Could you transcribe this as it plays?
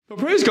Well,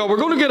 praise God. We're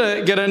going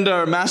to get into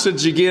our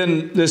message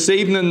again this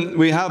evening.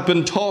 We have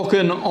been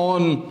talking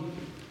on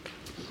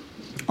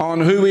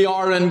who we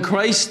are in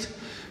Christ.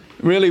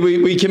 Really,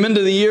 we came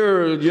into the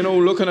year,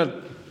 looking at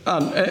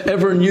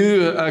ever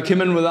new. I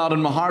came in with that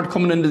in my heart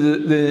coming into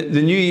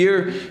the new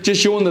year, just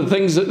showing the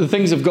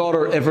things of God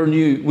are ever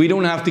new. We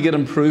don't have to get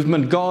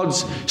improvement.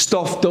 God's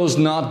stuff does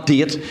not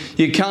date.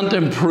 You can't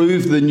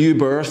improve the new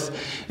birth.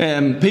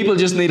 People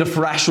just need a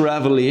fresh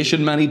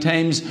revelation many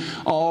times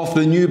of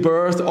the new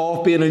birth,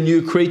 of being a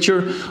new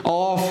creature,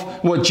 of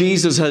what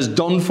Jesus has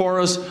done for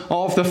us,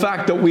 of the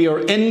fact that we are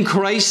in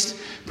Christ.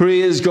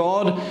 Praise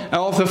God,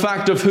 of the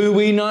fact of who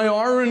we now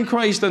are in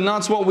Christ, and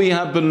that's what we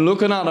have been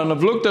looking at. And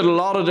I've looked at a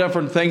lot of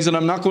different things, and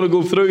I'm not going to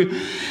go through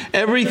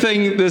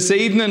everything this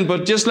evening,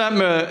 but just let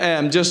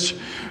me just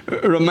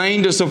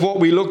remind us of what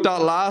we looked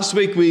at last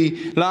week.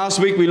 Last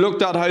week we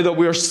looked at how that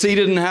we are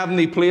seated in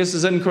heavenly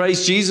places in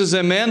Christ Jesus,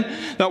 amen,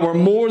 that we're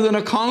more than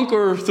a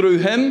conqueror through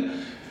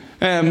Him.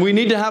 We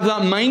need to have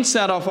that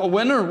mindset of a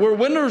winner. We're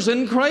winners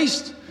in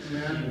Christ.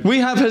 Amen. We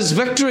have His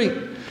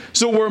victory.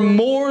 So we're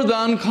more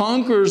than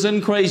conquerors in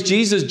Christ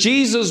Jesus.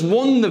 Jesus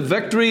won the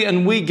victory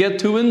and we get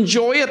to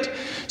enjoy it.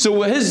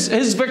 So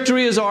His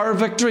victory is our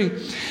victory.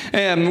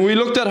 We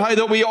looked at how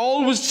that we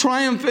always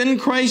triumph in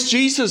Christ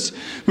Jesus.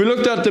 We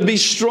looked at to be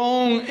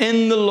strong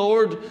in the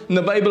Lord. And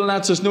the Bible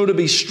lets us know to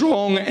be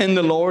strong in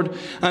the Lord.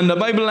 And the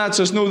Bible lets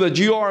us know that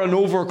you are an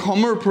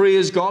overcomer,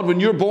 praise God. When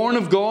you're born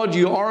of God,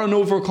 you are an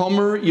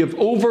overcomer. You've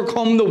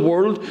overcome the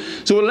world.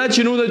 So it lets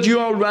you know that you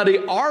already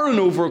are an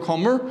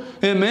overcomer.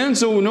 Amen.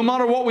 So no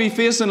matter what we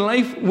face in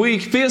life, we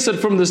face it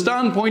from the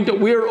standpoint that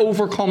we're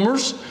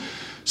overcomers.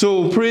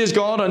 So praise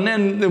God. And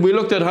then we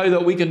looked at how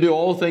that we can do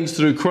all things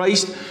through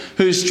Christ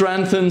who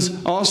strengthens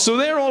us. So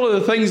they're all of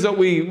the things that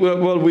we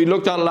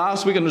looked at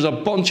last week, and there's a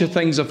bunch of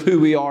things of who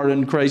we are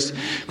in Christ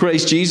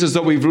Jesus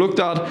that we've looked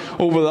at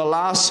over the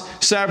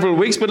last several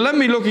weeks. But let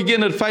me look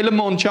again at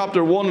Philemon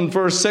chapter 1 and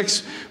verse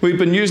 6. We've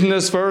been using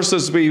this verse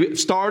as we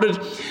started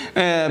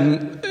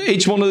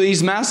each one of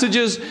these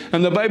messages,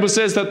 and the Bible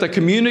says that the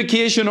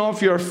communication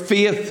of your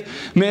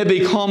faith may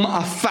become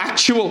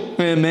effectual,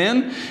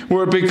 amen,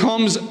 where it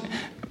becomes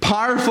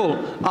powerful,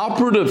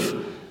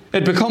 operative.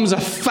 It becomes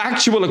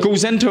effectual. It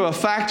goes into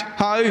effect.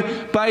 How?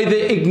 By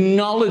the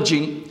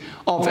acknowledging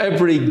of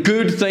every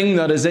good thing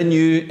that is in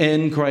you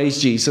in Christ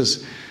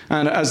Jesus.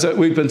 And as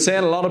we've been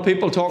saying, a lot of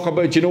people talk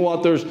about,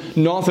 there's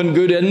nothing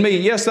good in me.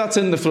 Yes, that's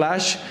in the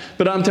flesh.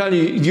 But I'm telling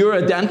you, your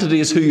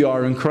identity is who you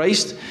are in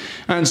Christ.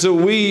 And so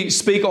we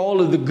speak all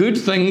of the good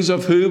things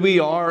of who we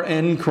are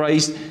in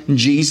Christ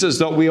Jesus,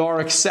 that we are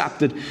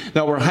accepted,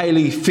 that we're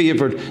highly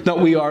favored, that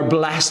we are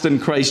blessed in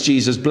Christ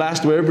Jesus,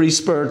 blessed with every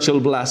spiritual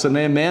blessing,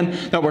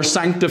 amen, that we're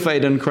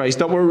sanctified in Christ,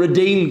 that we're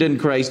redeemed in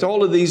Christ,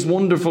 all of these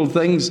wonderful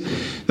things,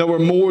 that we're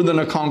more than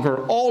a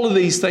conqueror, all of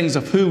these things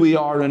of who we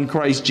are in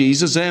Christ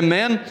Jesus,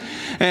 amen.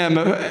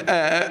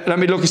 Let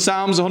me look at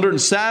Psalms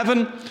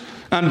 107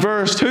 and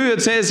verse 2.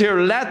 It says here,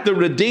 let the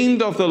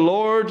redeemed of the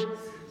Lord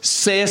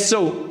say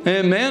so.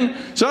 Amen.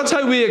 So that's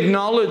how we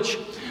acknowledge.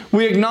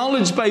 We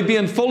acknowledge by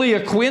being fully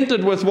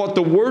acquainted with what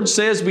the Word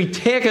says. We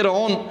take it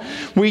on.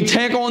 We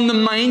take on the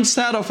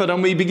mindset of it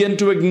and we begin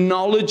to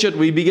acknowledge it.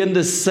 We begin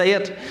to say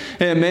it.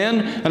 Amen.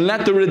 And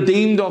let the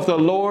redeemed of the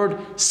Lord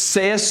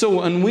say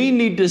so. And we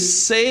need to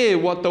say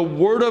what the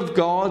Word of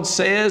God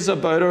says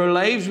about our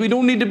lives. We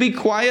don't need to be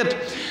quiet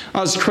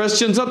as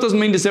Christians. That doesn't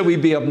mean to say we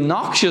be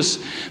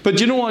obnoxious. But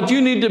you know what? You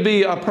need to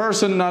be a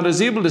person that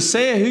is able to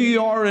say who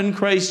you are in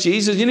Christ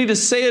Jesus. You need to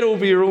say it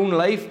over your own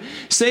life.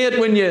 Say it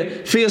when you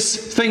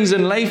face things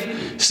in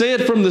life. Say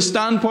it from the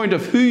standpoint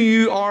of who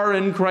you are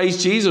in Christ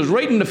Jesus,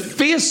 right in the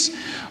face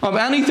of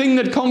anything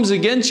that comes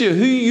against you,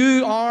 who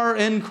you are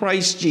in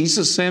Christ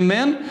Jesus,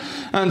 amen.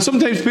 And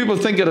sometimes people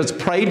think that it's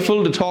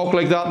prideful to talk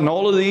like that and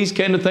all of these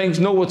kind of things.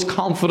 No, it's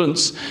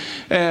confidence.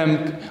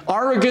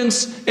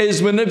 Arrogance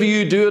is whenever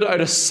you do it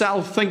out of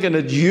self, thinking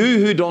that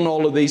you who done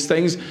all of these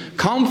things.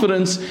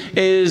 Confidence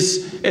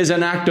is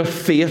an act of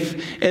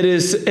faith. It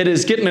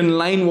is getting in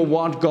line with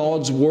what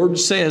God's Word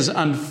says.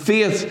 And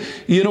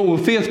faith,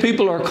 with faith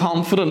people are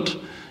confident.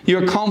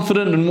 You're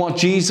confident in what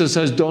Jesus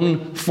has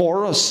done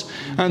for us.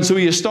 And so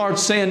you start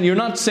saying, you're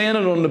not saying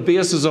it on the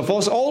basis of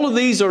us. All of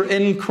these are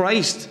in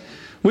Christ.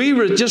 We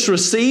just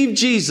received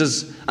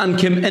Jesus and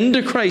came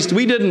into Christ.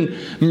 We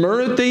didn't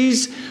merit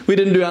these. We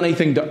didn't do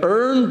anything to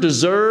earn,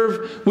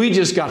 deserve. We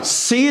just got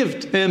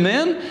saved.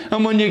 Amen.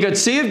 And when you got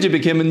saved, you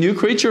became a new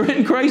creature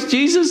in Christ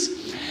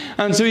Jesus.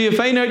 And so you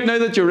find out now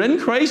that you're in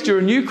Christ, you're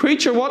a new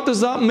creature. What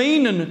does that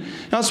mean? And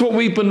that's what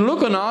we've been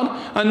looking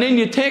at. And then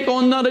you take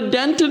on that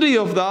identity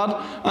of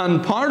that.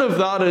 And part of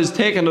that is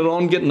taking it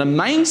on, getting the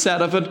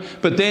mindset of it.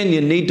 But then you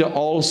need to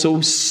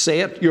also say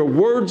it. Your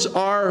words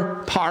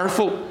are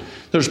powerful.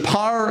 There's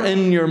power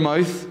in your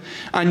mouth.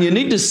 And you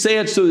need to say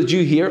it so that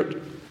you hear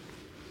it.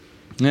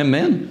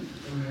 Amen.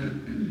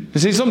 You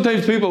see,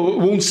 sometimes people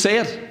won't say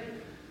it.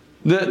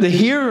 They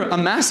hear a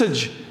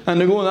message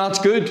and they go, that's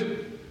good.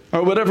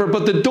 or whatever,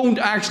 but they don't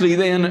actually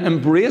then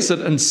embrace it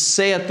and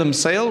say it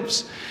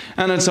themselves.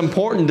 And it's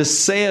important to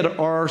say it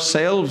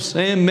ourselves.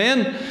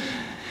 Amen.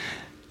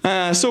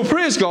 So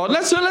praise God.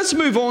 Let's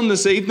move on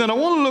this evening. I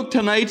want to look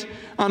tonight,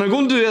 and I'm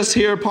going to do this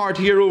part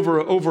here over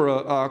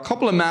a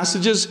couple of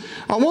messages.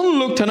 I want to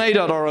look tonight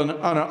at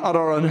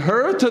our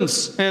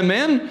inheritance.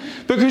 Amen.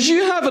 Because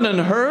you have an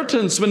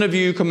inheritance whenever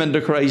you come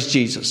into Christ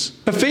Jesus.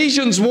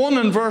 Ephesians 1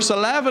 and verse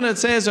 11, it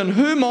says, "In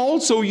whom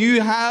also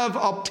you have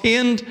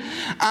obtained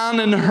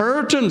an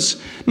inheritance."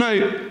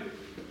 Now,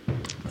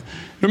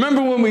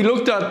 remember when we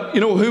looked at,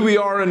 who we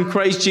are in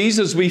Christ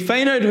Jesus, we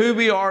find out who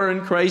we are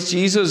in Christ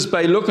Jesus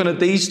by looking at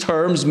these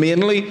terms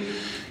mainly.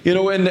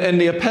 In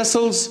the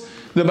epistles,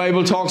 the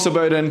Bible talks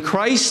about in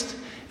Christ,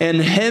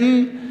 in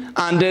Him,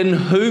 and in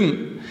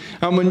whom.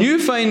 And when you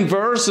find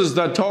verses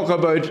that talk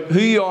about who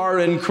you are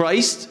in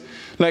Christ,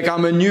 like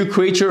I'm a new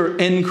creature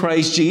in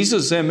Christ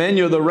Jesus, amen,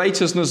 you're the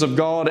righteousness of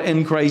God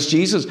in Christ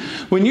Jesus.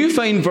 When you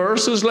find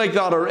verses like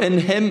that, or in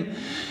Him,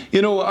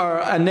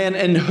 and then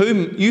in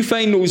whom, you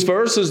find those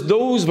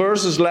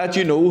verses let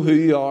you know who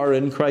you are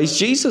in Christ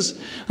Jesus.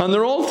 And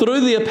they're all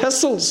through the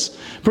epistles.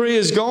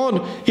 Praise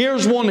God.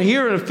 Here's one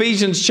here in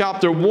Ephesians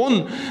chapter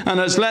 1, and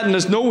it's letting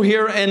us know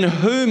here, in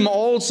whom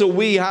also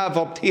we have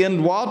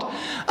obtained what?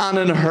 An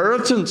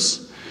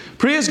inheritance.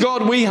 Praise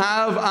God, we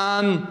have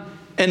an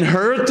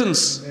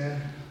inheritance.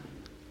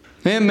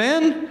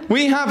 Amen.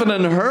 We have an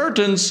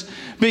inheritance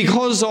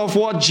because of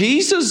what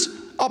Jesus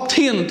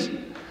obtained.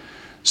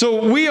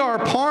 So we are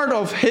part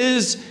of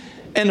His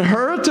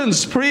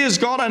inheritance. Praise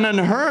God. An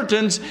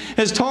inheritance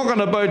is talking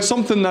about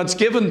something that's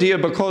given to you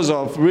because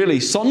of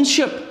really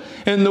sonship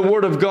in the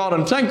Word of God.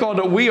 And thank God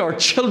that we are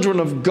children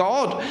of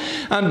God.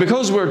 And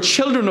because we're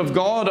children of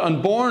God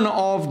and born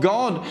of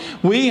God,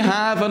 we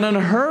have an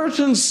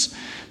inheritance.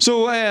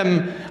 So,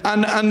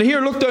 and here,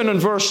 look down in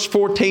verse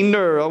 14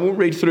 there. I won't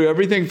read through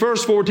everything.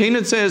 Verse 14,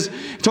 it says,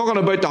 talking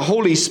about the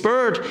Holy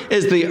Spirit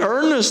is the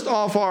earnest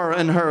of our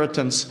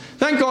inheritance.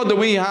 Thank God that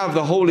we have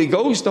the Holy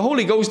Ghost. The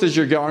Holy Ghost is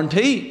your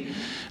guarantee.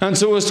 And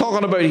so it's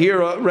talking about here,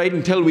 right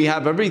until we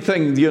have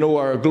everything,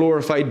 our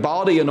glorified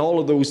body and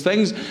all of those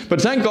things. But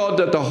thank God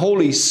that the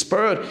Holy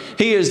Spirit,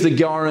 He is the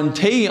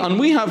guarantee. And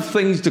we have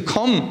things to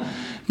come.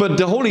 But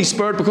the Holy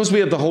Spirit, because we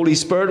have the Holy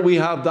Spirit, we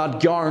have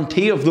that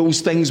guarantee of those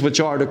things which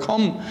are to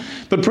come.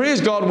 But praise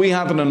God, we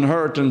have an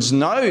inheritance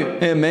now.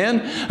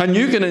 Amen. And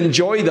you can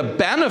enjoy the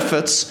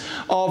benefits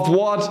of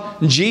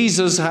what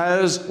Jesus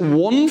has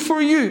won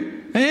for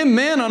you.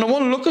 Amen. And I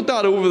want to look at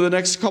that over the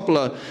next couple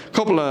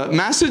of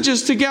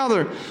messages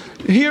together.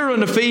 Here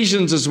in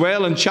Ephesians as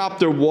well, in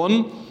chapter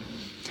 1.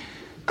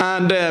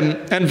 And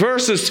in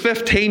verses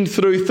 15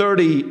 through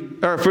 30,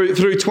 or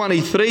through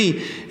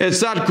 23, it's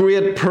that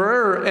great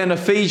prayer in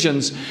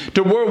Ephesians,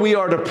 to where we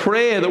are to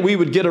pray that we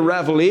would get a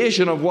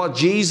revelation of what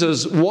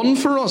Jesus won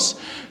for us,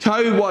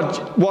 how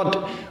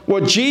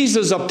what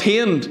Jesus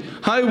obtained,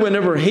 how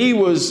whenever He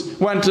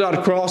went to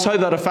that cross, how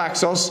that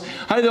affects us,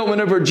 how that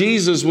whenever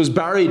Jesus was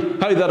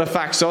buried, how that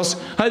affects us,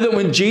 how that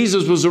when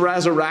Jesus was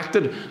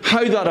resurrected,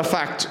 how that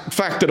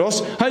affected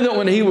us, how that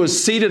when He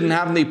was seated in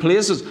heavenly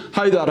places,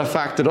 how that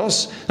affected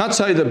us. That's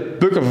how the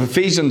book of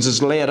Ephesians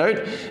is laid out.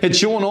 It's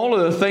showing all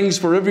of the things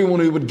for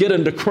everyone who would get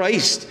into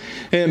Christ.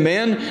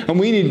 Amen. And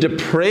we need to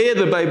pray,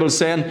 the Bible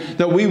saying,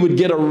 that we would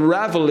get a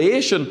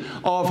revelation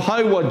of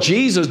how what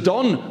Jesus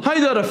done, how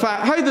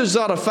does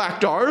that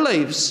affect our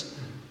lives.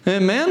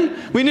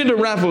 Amen. We need a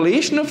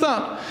revelation of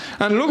that.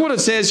 And look what it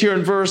says here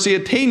in verse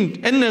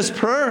 18. In this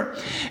prayer,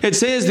 it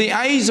says, the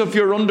eyes of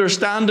your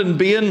understanding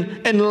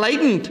being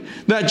enlightened,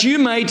 that you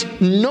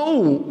might know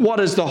what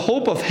is the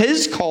hope of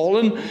His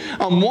calling,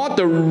 and what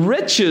the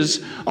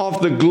riches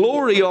of the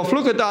glory of,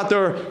 look at that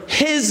there,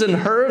 His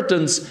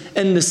inheritance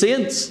in the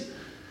saints.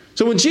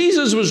 So when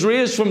Jesus was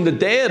raised from the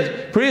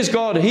dead, praise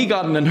God, He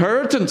got an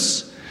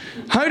inheritance.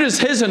 How does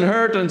His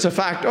inheritance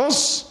affect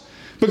us?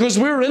 Because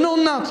we're in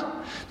on that.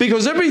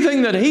 Because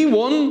everything that He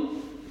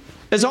won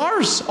is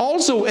ours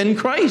also in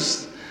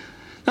Christ.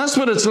 That's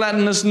what it's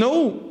letting us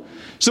know.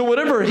 So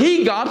whatever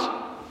He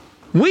got,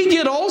 we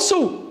get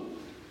also.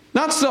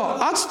 That's the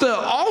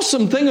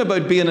awesome thing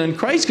about being in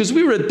Christ, because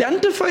we were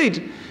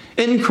identified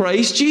in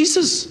Christ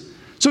Jesus.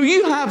 So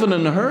you have an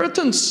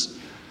inheritance.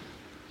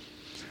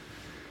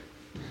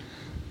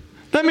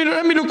 Let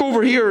me look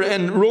over here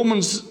in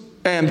Romans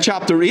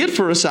chapter 8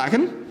 for a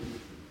second.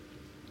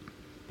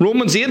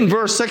 Romans 8 and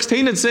verse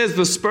 16, it says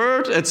the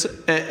Spirit, it's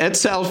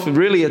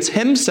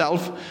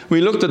Himself.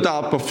 We looked at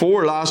that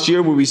before last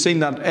year, where we seen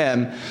that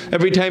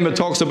every time it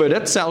talks about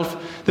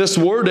itself, this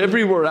word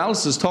everywhere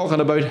else is talking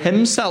about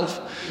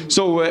Himself.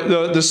 So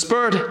the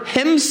Spirit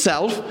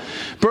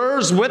Himself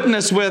bears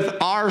witness with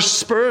our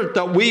spirit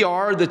that we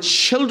are the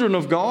children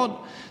of God.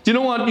 Do you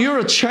know what? You're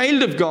a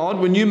child of God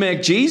when you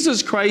make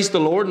Jesus Christ the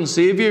Lord and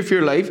Savior of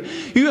your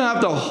life. You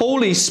have the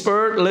Holy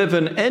Spirit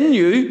living in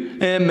you.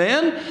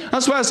 Amen.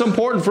 That's why it's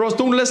important for us.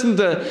 Don't listen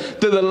to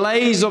the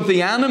lies of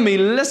the enemy.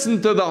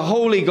 Listen to the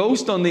Holy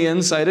Ghost on the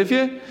inside of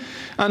you.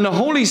 And the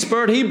Holy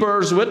Spirit, He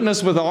bears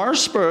witness with our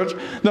spirit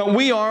that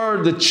we are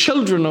the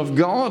children of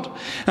God.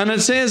 And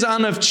it says,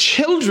 and if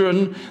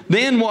children,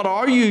 then what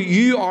are you?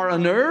 You are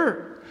an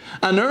heir.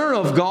 An heir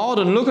of God.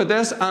 And look at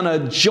this. And a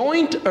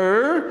joint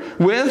heir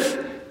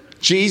with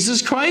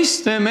Jesus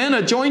Christ. Amen.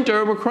 A joint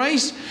heir with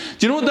Christ.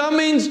 Do you know what that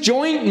means?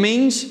 Joint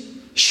means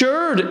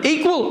shared,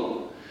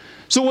 equal.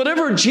 So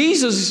whatever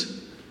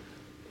Jesus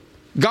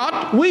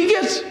got, we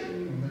get.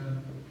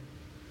 Amen.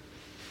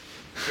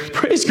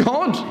 Praise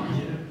God.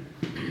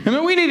 I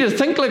mean, we need to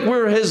think like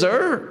we're His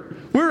heir.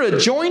 We're a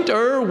joint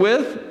heir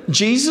with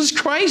Jesus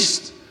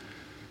Christ.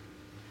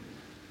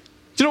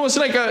 Do you know, it's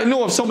like,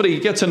 if somebody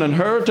gets an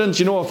inheritance,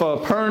 if a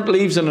parent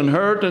leaves an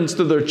inheritance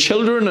to their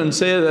children and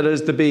say that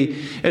is to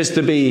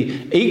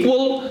be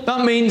equal,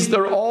 that means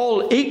they're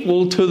all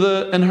equal to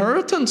the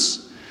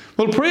inheritance.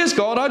 Well, praise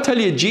God, I tell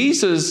you,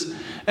 Jesus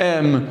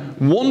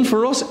won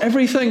for us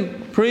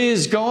everything.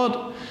 Praise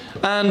God.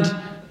 And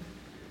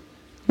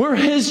we're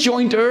His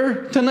joint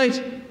heir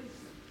tonight.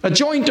 A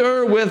joint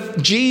heir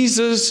with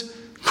Jesus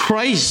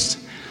Christ.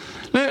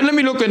 Now, let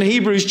me look in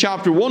Hebrews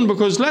chapter 1,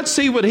 because let's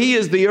see what He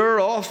is the heir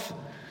of.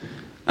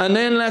 And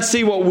then let's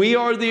see what we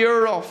are the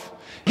heir of.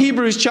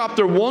 Hebrews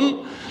chapter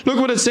 1, look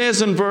what it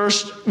says in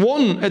verse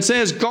 1. It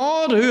says,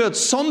 God, who at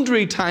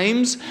sundry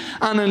times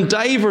and in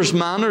divers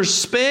manners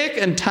spake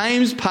in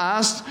times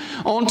past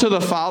unto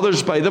the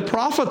fathers by the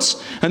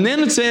prophets. And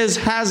then it says,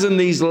 has in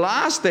these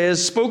last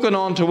days spoken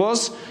unto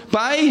us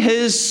by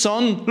His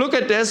Son. Look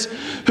at this.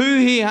 Who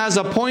He has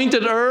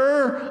appointed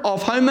heir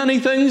of how many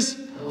things?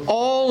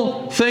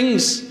 All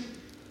things.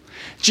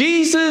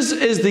 Jesus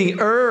is the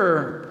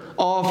heir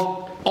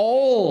of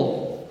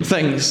all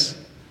things.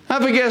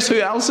 Have a guess who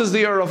else is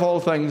the heir of all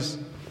things?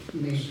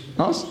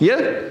 Us? Yeah.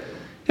 You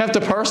have to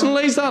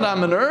personalize that.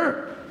 I'm an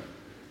heir.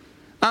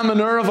 I'm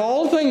an heir of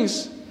all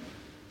things.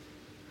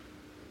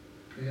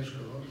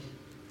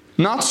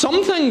 Not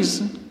some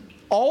things.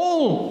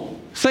 All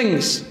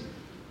things.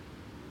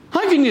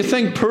 How can you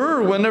think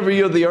poor whenever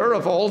you're the heir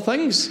of all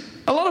things?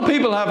 A lot of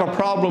people have a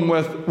problem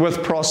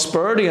with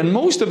prosperity, and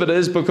most of it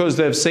is because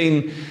they've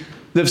seen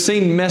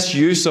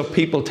misuse of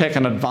people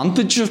taking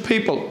advantage of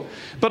people.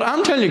 But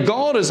I'm telling you,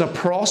 God is a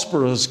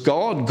prosperous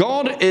God.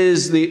 God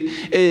is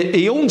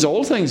He owns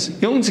all things.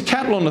 He owns the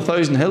cattle on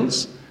 1,000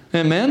 hills.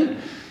 Amen.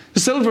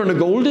 The silver and the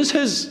gold is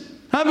His.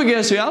 Have a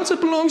guess who else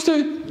it belongs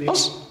to?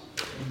 Us.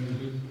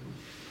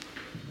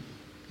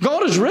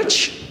 God is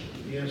rich.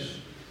 Yes.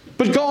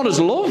 But God is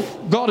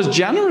love. God is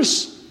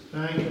generous.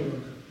 Thank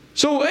you.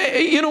 So, our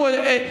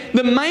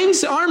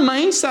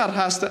mindset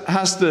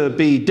has to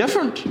be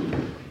different.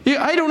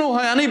 I don't know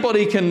how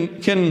anybody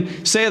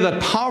can say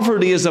that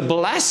poverty is a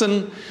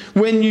blessing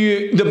when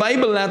the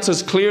Bible lets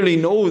us clearly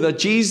know that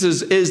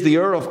Jesus is the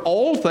heir of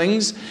all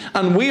things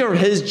and we are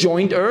His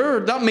joint heir.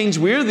 That means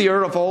we're the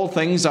heir of all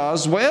things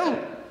as well.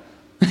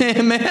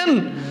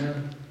 Amen. Yeah.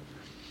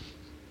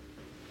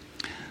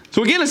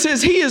 So again it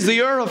says He is the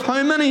heir of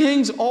how many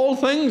things? All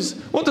things.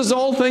 What does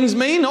all things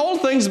mean? All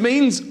things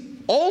means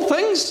all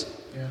things.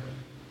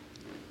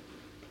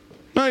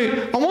 Now,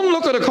 I want to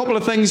look at a couple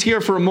of things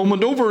here for a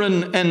moment over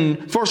in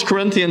 1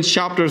 Corinthians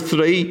chapter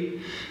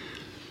 3.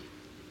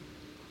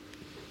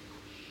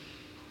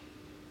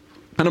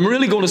 And I'm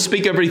really going to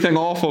speak everything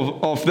off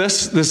of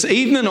this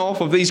evening, off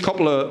of these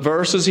couple of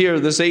verses here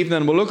this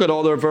evening. We'll look at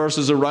other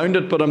verses around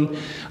it, but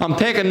I'm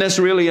taking this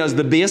really as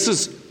the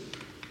basis.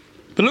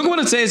 But look what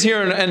it says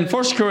here in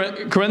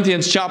 1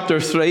 Corinthians chapter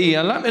 3.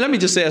 And let me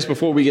just say this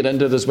before we get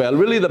into it as well.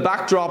 Really, the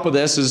backdrop of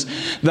this is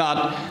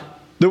that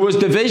there was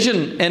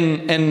division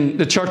in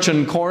the church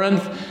in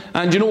Corinth,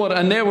 and you know what?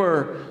 And they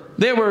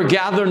were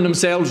gathering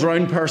themselves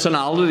around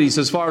personalities.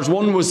 As far as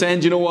one was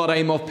saying, you know what?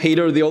 I'm of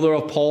Peter, the other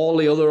of Paul,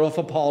 the other of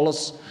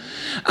Apollos,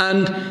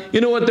 and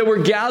you know what? They were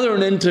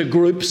gathering into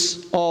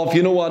groups of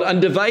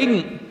and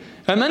dividing.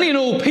 And many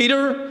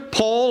Peter,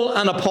 Paul,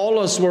 and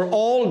Apollos were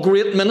all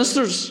great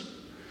ministers.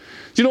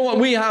 Do you know what?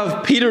 We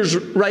have Peter's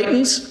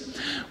writings,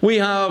 we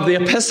have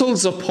the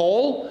epistles of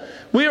Paul.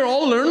 We are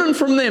all learning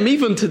from them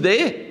even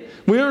today.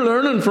 We're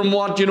learning from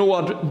what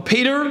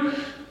Peter,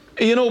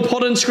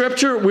 put in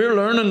Scripture. We're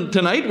learning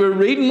tonight. We're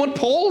reading what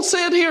Paul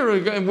said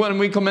here. When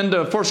we come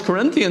into 1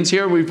 Corinthians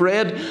here, we've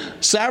read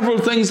several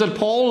things that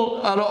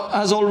Paul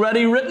has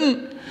already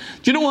written.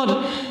 Do you know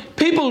what?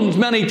 People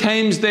many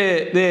times,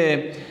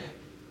 they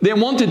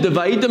want to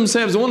divide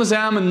themselves. They want to say,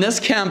 I'm in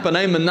this camp, and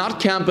I'm in that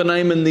camp, and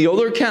I'm in the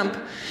other camp.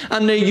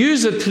 And they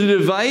use it to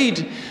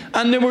divide.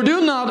 And they were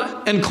doing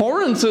that in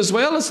Corinth as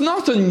well. It's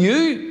nothing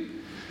new.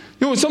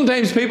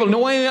 Sometimes people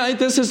know,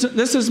 this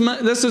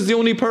is the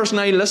only person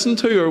I listen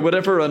to or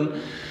whatever.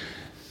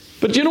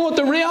 But you know what?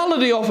 The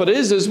reality of it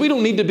is we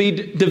don't need to be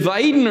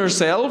dividing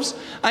ourselves.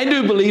 I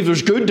do believe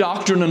there's good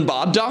doctrine and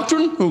bad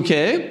doctrine.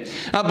 Okay.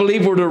 I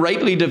believe we're to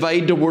rightly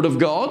divide the Word of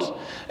God.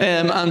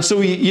 And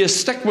so you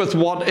stick with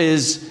what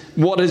is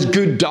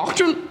good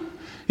doctrine.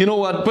 You know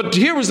what? But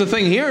here was the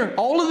thing here.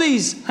 All of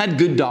these had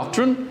good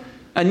doctrine,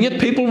 and yet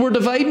people were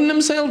dividing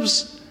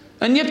themselves.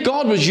 And yet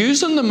God was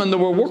using them, and they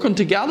were working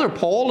together.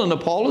 Paul and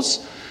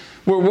Apollos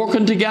were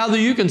working together.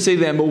 You can see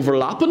them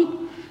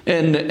overlapping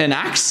in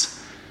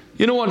Acts.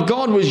 You know what?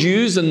 God was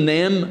using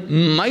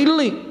them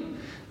mightily.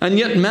 And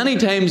yet many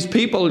times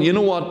people, you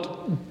know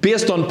what,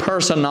 based on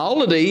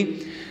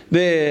personality,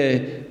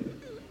 they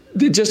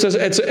just,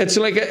 it's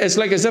like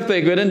as if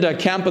they go into a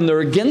camp and they're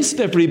against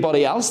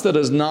everybody else that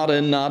is not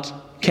in that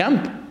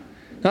camp.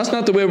 That's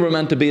not the way we're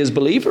meant to be as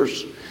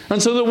believers.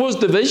 And so there was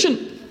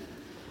division.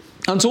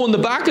 And so in the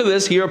back of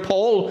this here,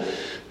 Paul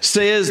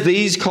says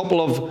these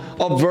couple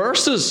of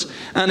verses.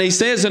 And he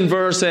says in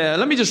verse,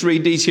 let me just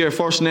read these here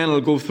first and then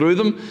I'll go through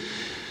them.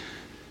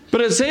 But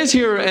it says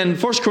here in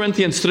 1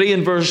 Corinthians 3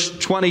 and verse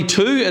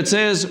 22, it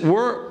says,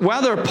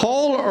 whether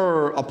Paul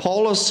or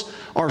Apollos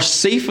or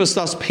Cephas,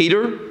 that's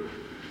Peter,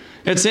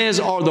 it says,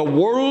 or the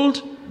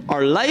world,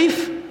 or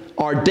life,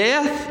 or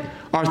death,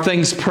 or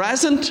things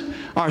present,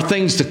 or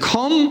things to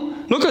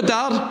come. Look at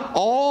that.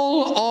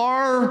 All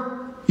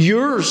are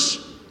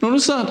yours.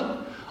 Notice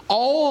that.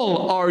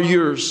 All are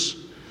yours.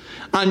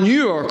 And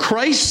you are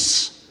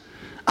Christ's,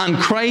 and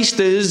Christ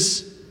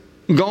is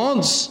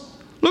God's.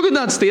 Look at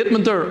that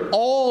statement there.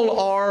 All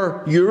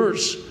are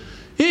yours.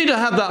 You need to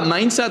have that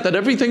mindset that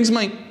everything's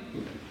mine.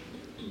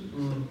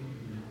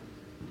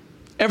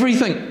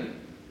 Everything.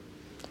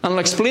 And I'll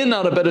explain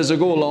that a bit as I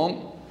go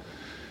along.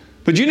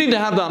 But you need to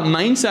have that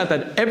mindset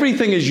that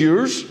everything is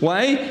yours.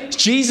 Why?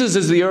 Jesus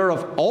is the heir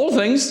of all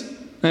things.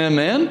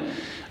 Amen.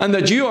 And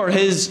that you are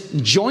His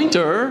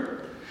jointer,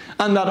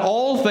 and that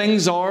all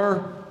things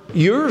are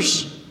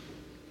yours.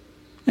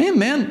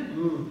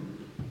 Amen.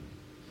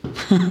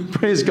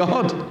 Praise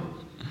God.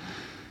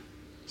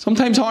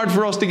 Sometimes hard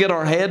for us to get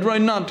our head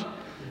around that.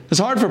 It's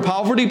hard for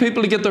poverty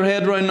people to get their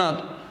head around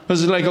that.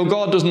 Because it's like, oh,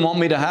 God doesn't want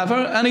me to have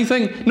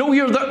anything. No,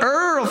 you're the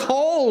heir of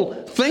all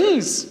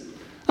things.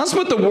 That's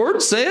what the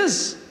Word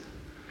says.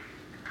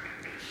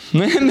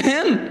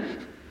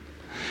 Amen.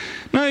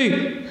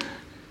 Now,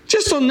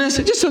 just on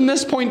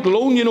this point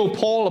alone, you know,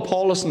 Paul,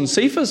 Apollos, and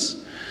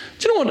Cephas.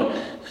 Do you know what?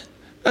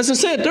 As I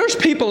said, there's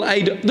people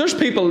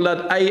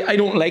that I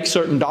don't like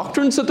certain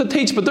doctrines that they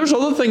teach, but there's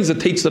other things they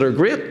teach that are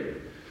great.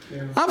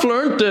 Yeah. I've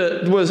learned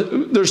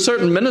there's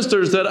certain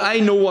ministers that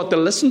I know what to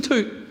listen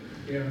to.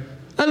 Yeah.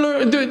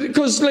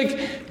 Because, like,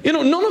 you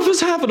know, none of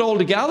us have it all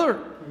together.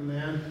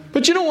 Amen.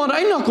 But you know what?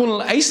 I'm not going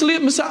to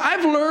isolate myself.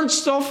 I've learned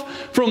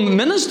stuff from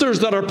ministers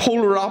that are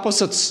polar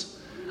opposites.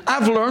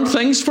 I've learned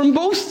things from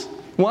both.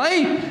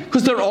 Why?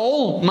 Because they're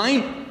all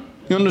mine.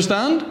 You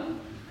understand?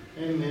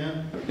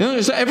 Amen. You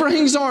know, so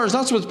everything's ours.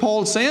 That's what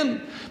Paul's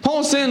saying.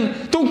 Paul's saying,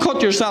 don't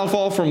cut yourself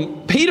off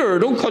from Peter.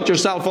 Don't cut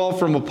yourself off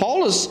from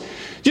Apollos.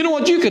 Do you know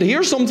what? You could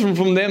hear something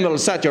from them that will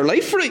set your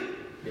life free.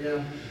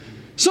 Yeah.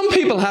 Some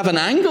people have an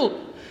angle.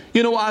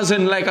 You know, as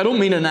in, like, I don't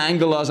mean an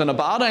angle as in a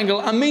bad angle.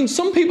 I mean,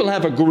 some people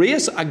have a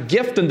grace, a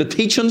gift in to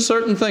teach on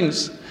certain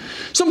things.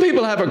 Some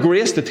people have a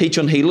grace to teach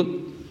on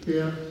healing.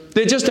 Yeah.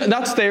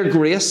 That's their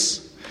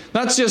grace.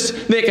 That's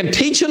just, they can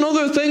teach on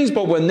other things,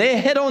 but when they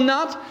hit on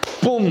that,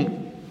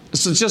 boom,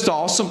 it's just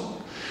awesome.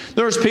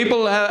 There's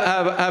people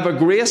have a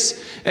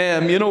grace,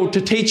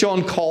 to teach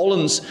on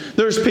callings.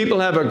 There's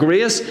people have a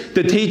grace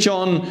to teach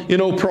on,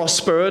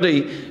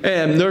 prosperity.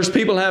 There's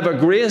people have a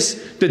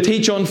grace to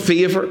teach on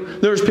favor.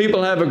 There's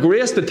people have a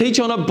grace to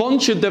teach on a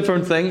bunch of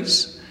different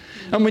things.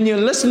 And when you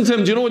listen to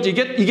them, do you know what you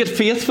get? You get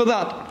faith for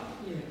that.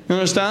 You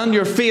understand?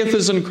 Your faith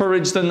is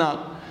encouraged in that.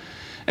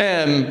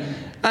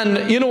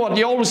 And you know what?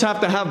 You always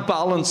have to have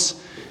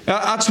balance.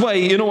 That's why,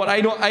 you know what? I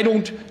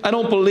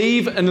don't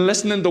believe in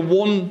listening to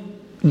one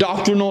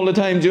doctrine all the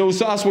time. So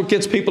that's what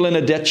gets people in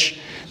a ditch.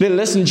 They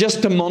listen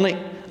just to money,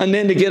 and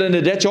then they get in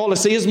a ditch. All they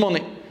see is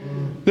money.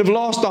 They've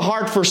lost the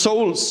heart for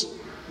souls.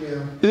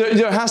 Yeah.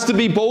 There has to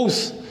be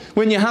both.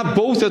 When you have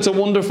both, it's a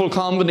wonderful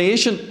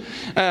combination.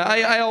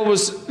 I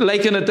always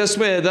liken it this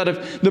way, that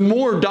if the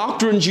more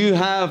doctrines you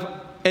have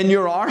in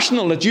your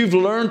arsenal that you've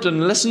learned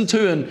and listened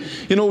to, and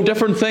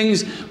different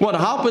things, what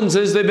happens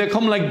is they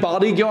become like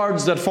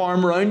bodyguards that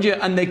farm around you,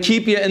 and they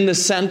keep you in the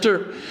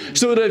center,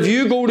 so that if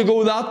you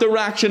go that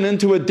direction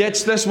into a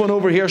ditch, this one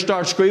over here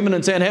starts screaming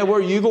and saying, hey, where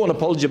are you going? To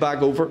pull you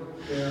back over.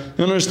 Yeah.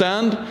 You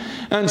understand?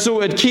 And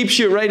so it keeps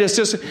you right. It's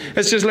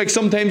just like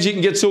sometimes you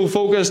can get so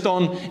focused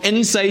on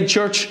inside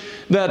church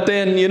that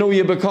then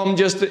you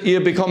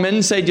become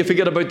inside, you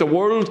forget about the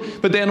world.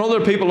 But then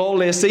other people, all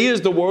they see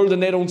is the world,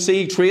 and they don't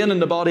see training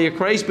the body of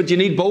Christ. But you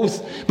need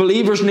both.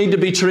 Believers need to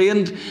be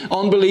trained,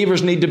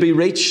 unbelievers need to be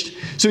reached.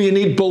 So you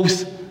need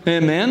both.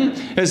 Amen.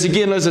 As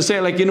I say,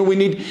 we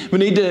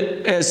need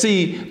to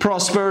see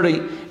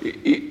prosperity.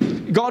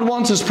 God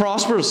wants us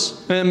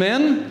prosperous.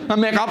 Amen. I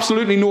make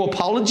absolutely no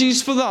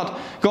apologies for that.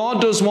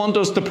 God does want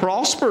us to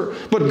prosper,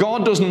 but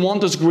God doesn't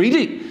want us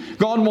greedy.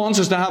 God wants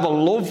us to have a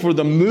love for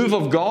the move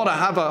of God, to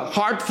have a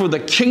heart for the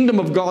kingdom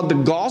of God, the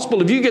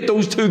gospel. If you get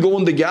those two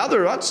going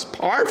together, that's a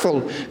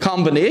powerful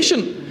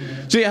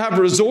combination. So you have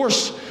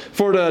resource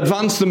for to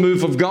advance the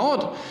move of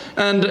God.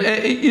 And,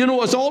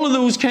 it's all of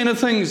those kind of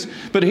things.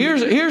 But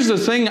here's the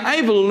thing.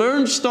 I've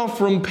learned stuff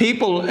from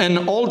people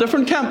in all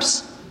different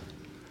camps.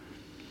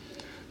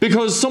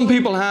 Because some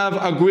people have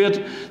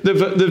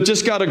they've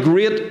just got a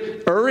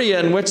great area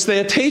in which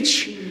they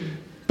teach.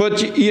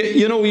 But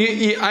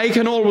I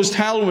can always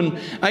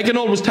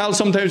tell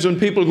sometimes when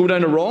people go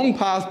down a wrong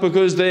path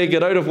because they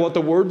get out of what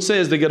the Word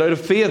says, they get out of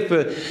faith,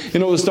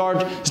 they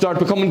start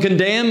becoming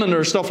condemning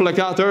or stuff like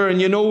that there, and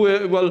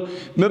well,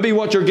 maybe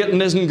what you're getting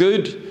isn't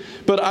good.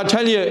 But I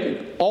tell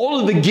you, all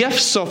of the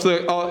gifts of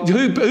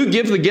who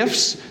give the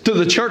gifts to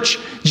the church?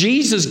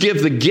 Jesus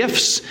gave the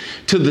gifts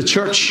to the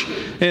church.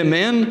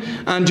 Amen.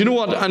 And you know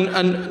what?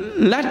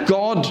 And let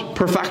God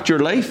perfect your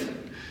life.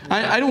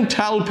 I don't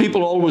tell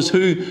people always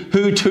who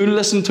to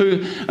listen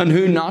to and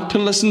who not to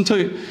listen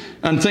to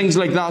and things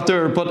like that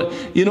there.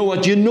 But you know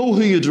what? You know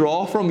who you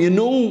draw from. You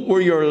know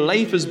where your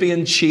life is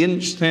being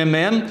changed.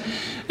 Amen.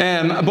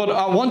 But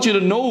I want you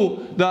to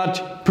know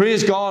that,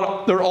 praise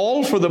God, they're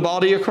all for the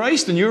body of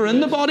Christ, and you're in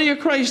the body of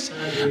Christ.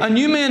 And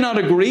you may not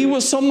agree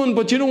with someone,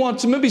 but you know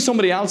what? Maybe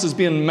somebody else is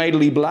being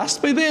mightily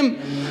blessed by them.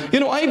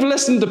 I've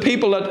listened to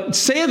people that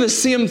say the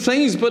same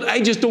things, but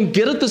I just don't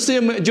get it the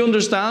same way. Do you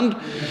understand?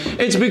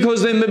 It's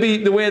because they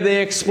maybe the way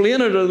they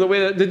explain it, or the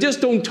way they just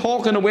don't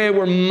talk in a way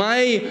where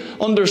my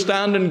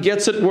understanding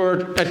gets it,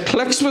 where it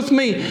clicks with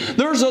me.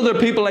 There's other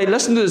people I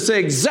listen to that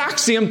say exact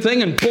same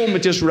thing, and boom,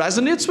 it just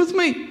resonates with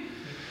me.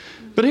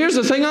 But here's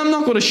the thing, I'm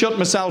not going to shut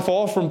myself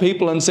off from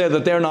people and say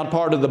that they're not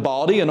part of the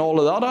body and all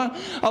of that.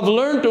 I've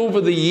learned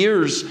over the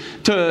years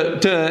to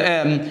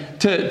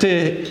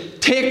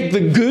take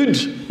the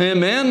good,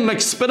 amen, like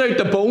spit out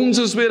the bones,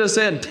 as we have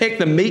said, take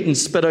the meat and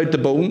spit out the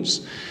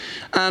bones.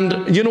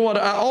 And you know what,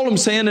 all I'm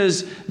saying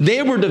is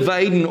they were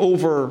dividing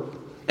over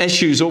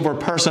issues, over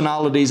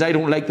personalities. I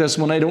don't like this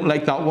one, I don't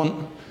like that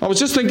one. I was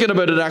just thinking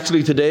about it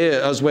actually today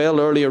as well,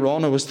 earlier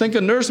on. I was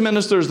thinking there's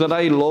ministers that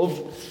I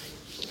love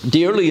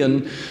dearly,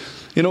 and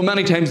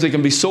many times they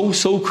can be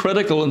so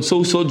critical and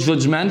so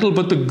judgmental,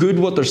 but the good,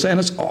 what they're saying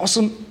is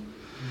awesome.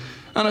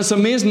 And it's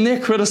amazing, they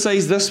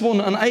criticize this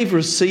one, and I've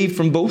received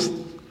from both.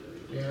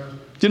 Yeah.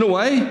 Do you know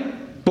why?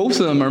 Both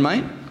of them are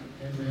mine.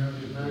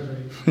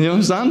 You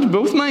understand?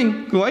 Both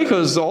mine. Why?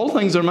 Because all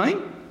things are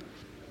mine.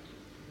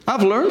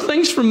 I've learned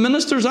things from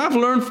ministers. I've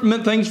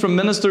learned things from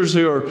ministers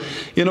who are,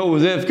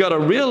 they've got a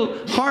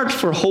real heart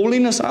for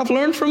holiness. I've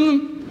learned from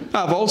them.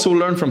 I've also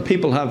learned from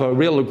people who have a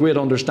real great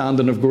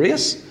understanding of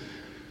grace.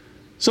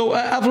 So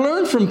I've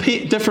learned from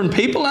different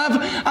people.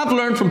 I've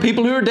learned from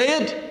people who are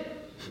dead.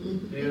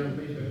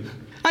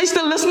 I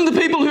still listen to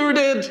people who are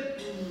dead.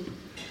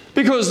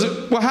 Because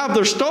we have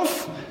their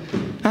stuff.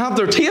 I have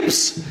their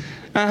tapes.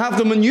 I have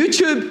them on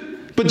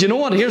YouTube. But you know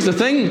what? Here's the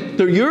thing.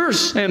 They're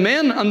yours.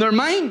 Amen. And they're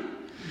mine.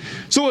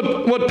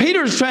 So what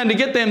Peter's trying to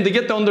get them to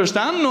get the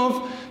understanding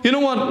of, you know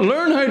what?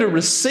 Learn how to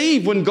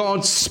receive when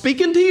God's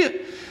speaking to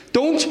you.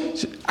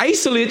 Don't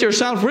isolate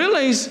yourself.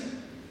 Realize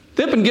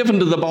they've been given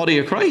to the body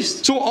of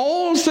Christ. So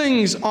all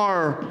things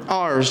are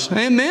ours.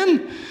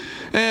 Amen.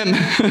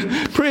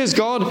 Praise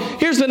God.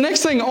 Here's the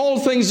next thing. All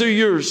things are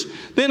yours.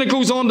 Then it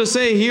goes on to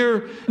say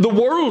here, the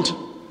world.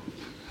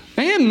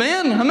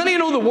 Amen. How many of you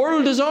know the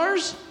world is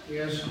ours?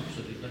 Yes,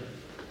 absolutely.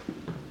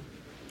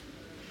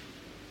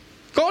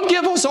 God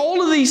gave us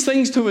all of these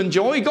things to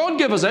enjoy. God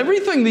gave us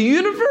everything. The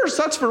universe,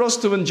 that's for us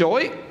to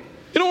enjoy.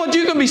 You know what?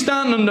 You can be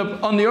standing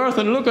on the earth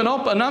and looking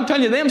up, and I'm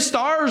telling you, them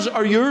stars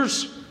are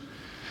yours.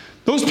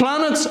 Those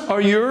planets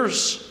are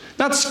yours.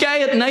 That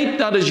sky at night,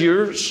 that is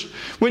yours.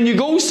 When you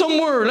go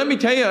somewhere, let me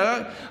tell you,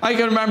 I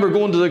can remember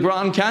going to the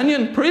Grand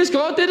Canyon. Praise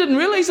God, they didn't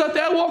realize that.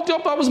 I walked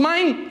up, that was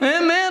mine.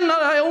 Amen,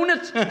 I own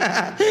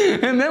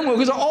it. Amen,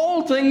 because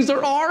all things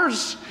are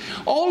ours.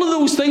 All of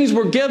those things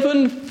were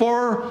given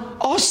for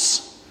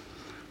us.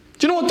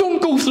 Do you know what?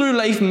 Don't go through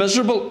life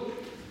miserable.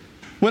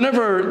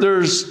 Whenever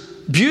there's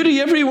beauty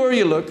everywhere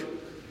you look.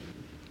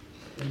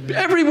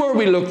 Everywhere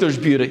we look, there's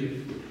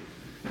beauty.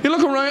 You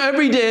look around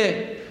every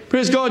day.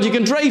 Praise God, you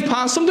can drive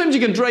past. Sometimes you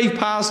can drive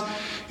past,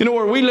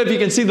 where we live, you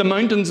can see the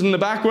mountains in the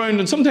background.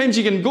 And sometimes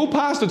you can go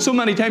past it so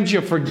many times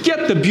you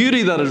forget the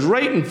beauty that is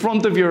right in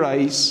front of your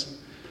eyes.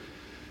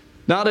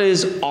 That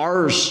is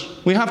ours.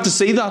 We have to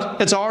see that.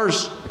 It's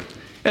ours.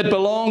 It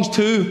belongs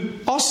to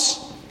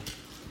us.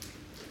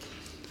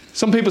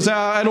 Some people say,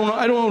 I don't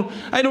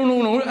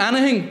know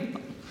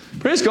anything.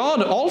 Praise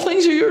God, all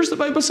things are yours, the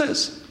Bible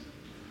says.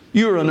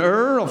 You're an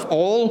heir of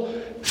all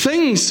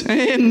things.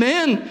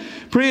 Amen.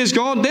 Praise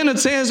God. Then it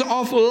says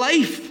of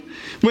life.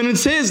 When it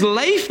says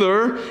life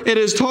there, it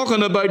is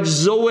talking about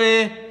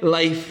Zoe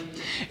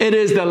life. It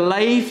is the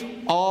life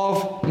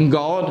of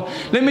God.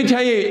 Let me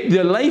tell you,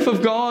 the life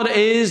of God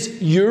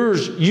is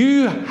yours.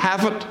 You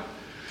have it.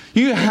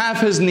 You have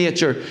His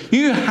nature.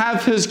 You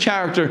have His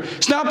character.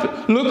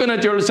 Stop looking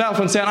at yourself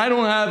and saying, I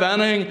don't have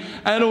anything.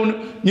 I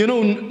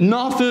don't,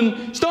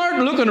 nothing.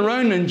 Start looking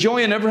around and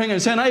enjoying everything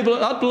and saying,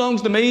 that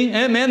belongs to me.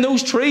 Amen.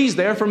 Those trees,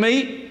 they're for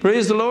me.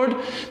 Praise the Lord.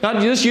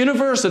 This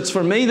universe, it's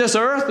for me. This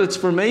earth, it's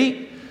for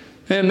me.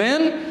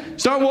 Amen.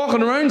 Start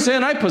walking around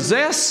saying, I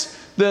possess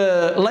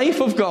the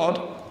life of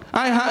God.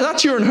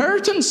 That's your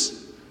inheritance.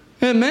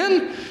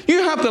 Amen.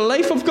 You have the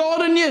life of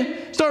God in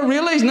you. Start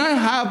realizing, I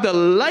have the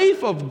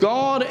life of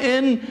God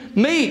in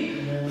me.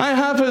 Amen. I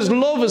have His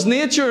love, His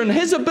nature, and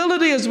His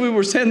ability, as we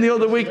were saying the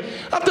other week.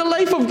 I have the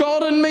life of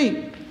God in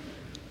me.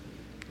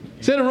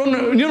 Instead of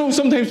running,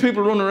 sometimes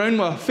people run around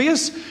with a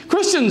face.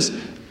 Christians,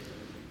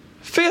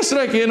 face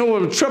like,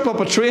 will trip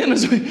up a train,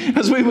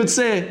 as we would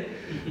say.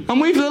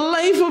 And we've the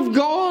life of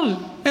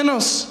God in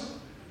us.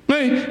 Now,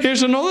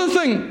 here's another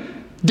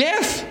thing.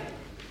 Death.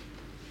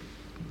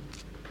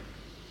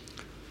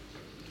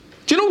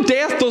 Do you know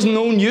death doesn't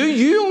own you?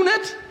 You own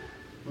it.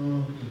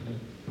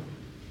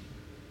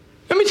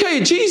 Let me tell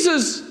you,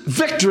 Jesus'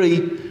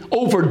 victory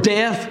over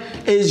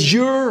death is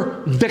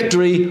your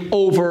victory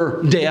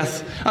over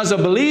death. As a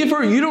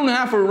believer, you don't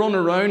have to run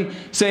around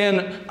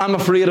saying, I'm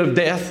afraid of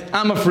death.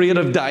 I'm afraid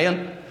of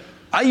dying.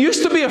 I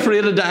used to be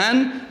afraid of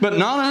dying, but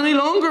not any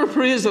longer,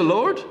 praise the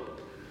Lord.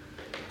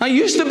 I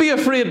used to be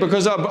afraid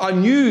because I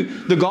knew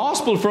the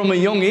gospel from a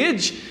young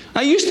age.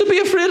 I used to be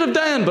afraid of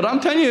dying, but I'm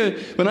telling you,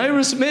 when I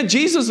made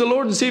Jesus the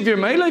Lord and Savior of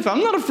my life,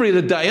 I'm not afraid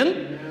of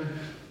dying.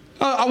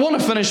 I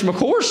want to finish my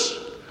course.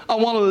 I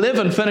want to live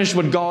and finish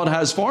what God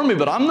has for me,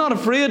 but I'm not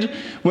afraid.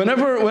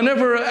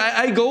 Whenever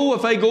I go,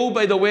 if I go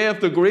by the way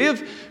of the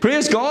grave,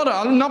 praise God,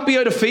 I'll not be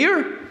out of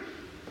fear.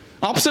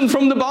 Absent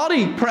from the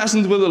body,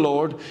 present with the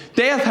Lord.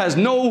 Death has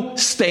no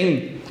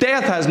sting.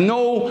 Death has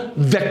no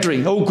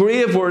victory. Oh,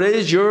 grave, where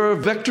is your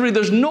victory?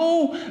 There's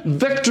no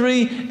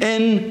victory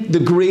in the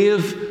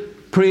grave.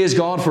 Praise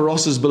God for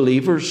us as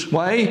believers.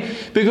 Why?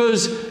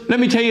 Because, let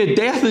me tell you,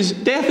 death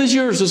is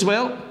yours as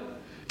well.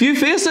 If you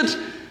face it,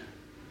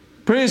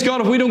 praise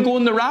God, if we don't go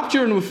in the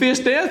rapture and we face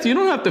death, you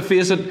don't have to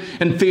face it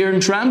in fear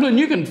and trembling.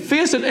 You can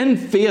face it in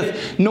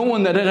faith,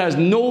 knowing that it has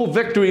no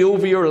victory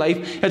over your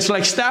life. It's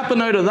like stepping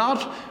out of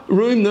that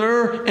room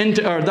there,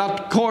 or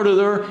that corridor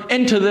there,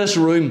 into this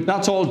room.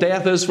 That's all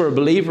death is for a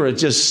believer.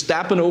 It's just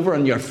stepping over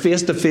and you're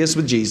face to face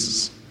with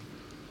Jesus.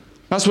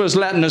 That's what it's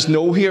letting us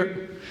know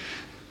here.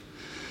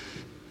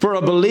 For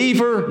a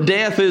believer,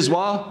 death is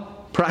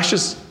what?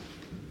 Precious.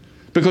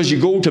 Because you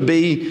go to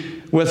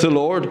be with the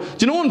Lord.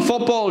 Do you know in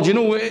football,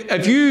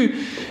 if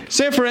you,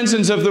 say for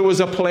instance, if there was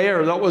a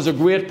player that was a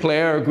great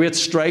player, a great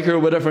striker,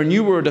 whatever, and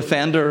you were a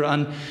defender,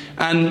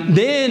 and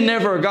they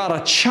never got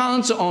a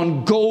chance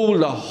on goal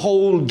the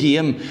whole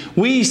game,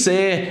 we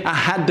say, I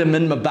had them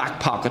in my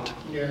back pocket.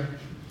 Yeah.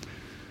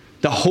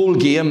 The whole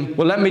game.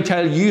 Well, let me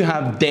tell you, you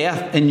have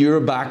death in your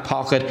back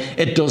pocket.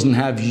 It doesn't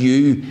have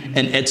you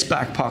in its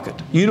back pocket.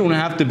 You don't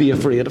have to be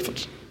afraid of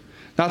it.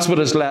 That's what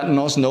it's letting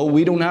us know.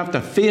 We don't have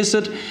to face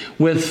it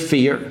with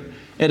fear.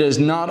 It is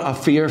not a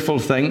fearful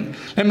thing.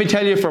 Let me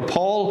tell you, for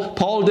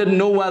Paul didn't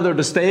know whether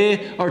to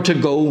stay or to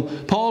go.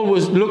 Paul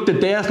looked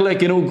at death like,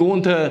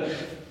 going to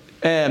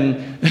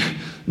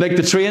like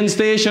the train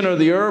station or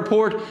the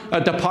airport,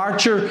 a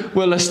departure.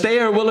 Will I stay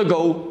or will I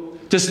go?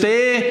 To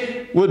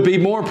stay would be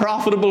more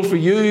profitable for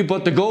you,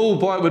 but to go,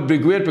 boy, it would be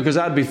great because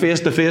I'd be face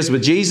to face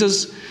with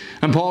Jesus.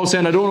 And Paul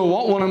saying, I don't know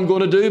what one I'm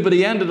going to do, but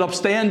he ended up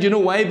staying. Do you know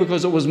why?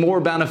 Because it was more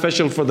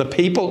beneficial for the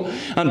people.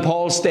 And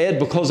Paul stayed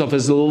because of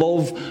his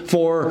love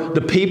for the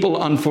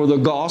people and for the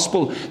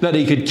gospel, that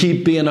he could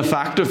keep being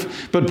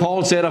effective. But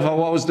Paul said, if I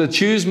was to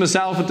choose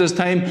myself at this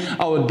time,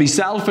 I would be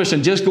selfish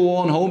and just go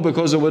on home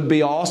because it would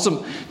be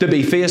awesome to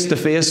be face to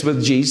face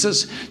with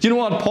Jesus. Do you know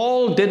what?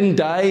 Paul didn't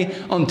die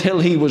until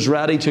he was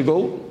ready to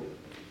go.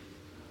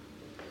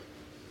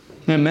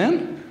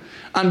 Amen.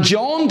 And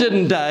John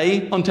didn't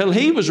die until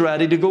he was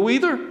ready to go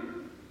either.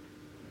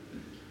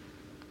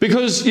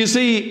 Because, you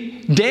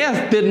see,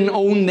 death didn't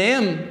own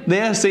them.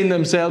 They seen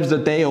themselves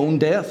that they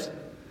owned death.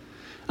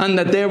 And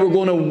that they were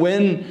going to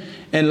win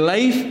in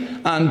life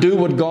and do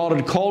what God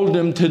had called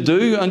them to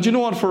do. And you know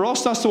what? For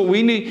us, that's what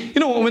we need.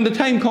 When the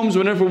time comes,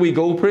 whenever we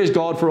go, praise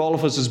God for all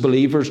of us as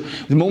believers.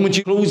 The moment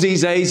you close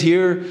these eyes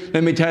here,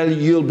 let me tell you,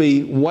 you'll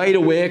be wide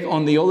awake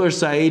on the other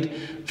side,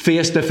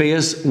 face to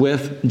face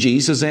with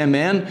Jesus.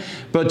 Amen.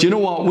 But you know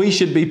what? We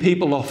should be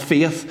people of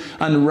faith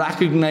and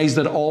recognize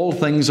that all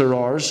things are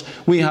ours.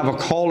 We have a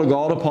call of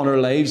God upon our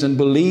lives and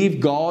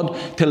believe God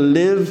to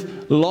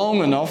live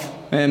long enough,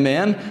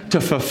 amen, to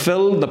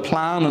fulfill the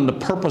plan and the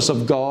purpose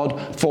of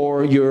God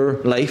for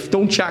your life.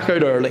 Don't check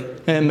out early.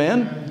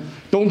 Amen.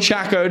 Don't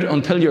check out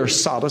until you're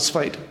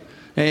satisfied.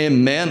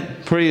 Amen.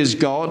 Praise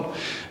God.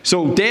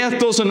 So death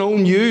doesn't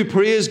own you.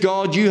 Praise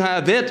God. You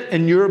have it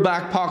in your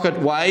back pocket.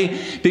 Why?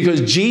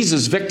 Because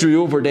Jesus' victory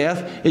over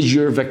death is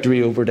your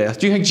victory over death.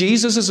 Do you think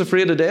Jesus is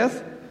afraid of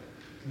death?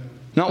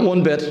 Not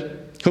one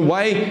bit.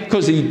 Why?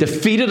 Because he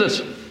defeated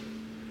it.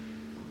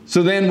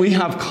 So then we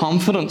have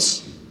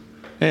confidence.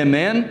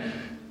 Amen.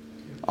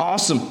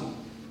 Awesome.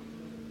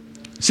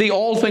 See,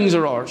 all things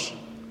are ours.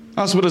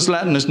 That's what it's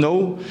letting us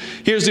know.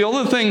 Here's the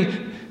other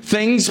thing.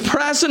 Things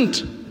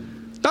present.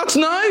 That's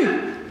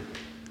now.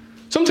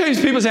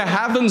 Sometimes people say,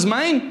 heaven's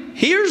mine.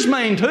 Here's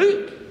mine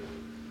too.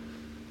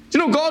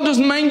 God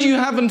doesn't mind you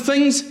having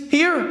things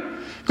here.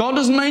 God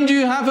doesn't mind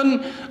you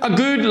having a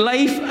good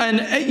life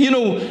and,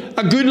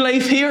 a good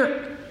life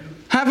here.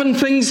 Having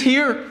things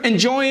here,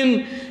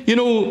 enjoying,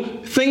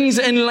 things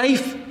in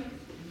life.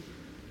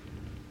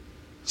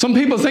 Some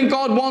people think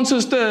God wants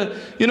us to,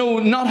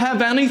 not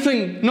have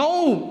anything.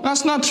 No,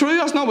 that's not true.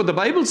 That's not what the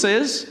Bible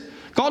says.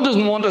 God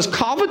doesn't want us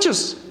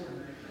covetous.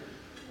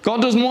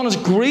 God doesn't want us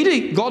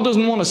greedy. God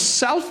doesn't want us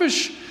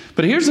selfish.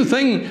 But here's the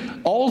thing.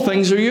 All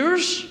things are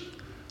yours.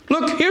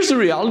 Look, here's the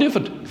reality of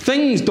it.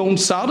 Things don't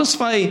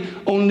satisfy.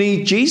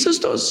 Only Jesus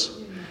does.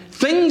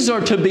 Things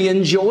are to be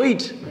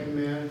enjoyed.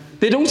 Amen.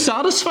 They don't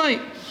satisfy.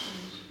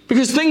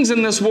 Because things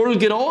in this world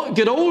get old.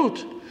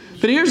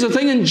 But here's the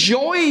thing.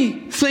 Enjoy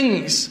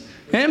things.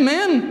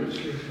 Amen.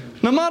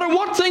 No matter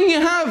what thing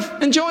you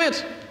have, enjoy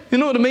it. You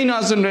know what I mean?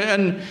 As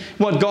in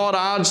what God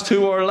adds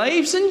to our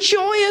lives,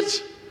 enjoy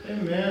it.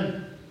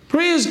 Amen.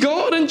 Praise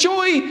God.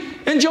 Enjoy,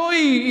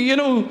 anything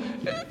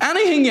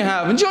you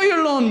have. Enjoy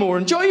your lawnmower.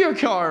 Enjoy your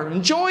car.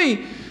 Enjoy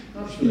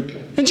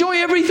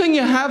everything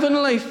you have in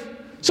life.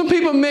 Some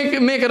people make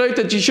it out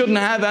that you shouldn't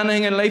have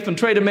anything in life and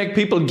try to make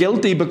people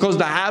guilty because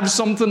they have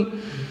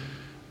something.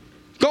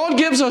 God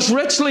gives us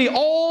richly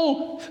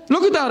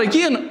look at that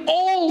again,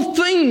 all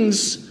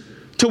things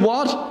to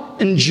what?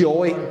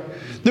 Enjoy.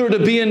 They're to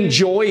be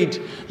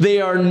enjoyed.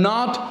 They're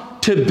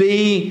not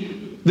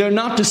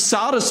to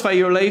satisfy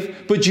your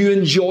life, but you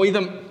enjoy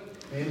them.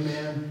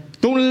 Amen.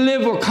 Don't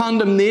live with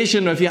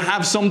condemnation if you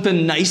have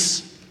something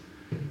nice,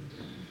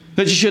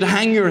 that you should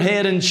hang your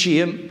head in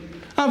shame.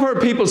 I've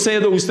heard people say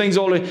those things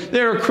all the time.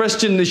 They're a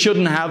Christian, they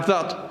shouldn't have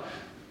that.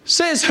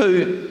 Says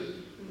who?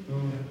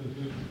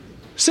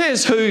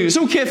 Says who? It's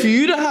okay for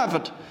you to have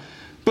it,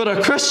 but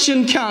a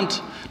Christian can't.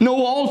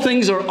 No, all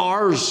things are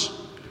ours.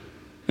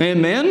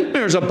 Amen.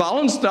 There's a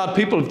balance that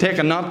people have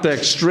taken that to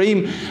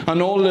extreme,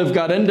 and all they've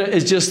got into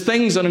is just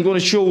things, and I'm going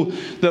to show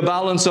the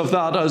balance of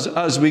that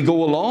as we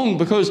go along,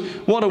 because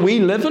what are we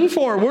living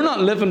for? We're not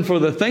living for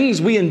the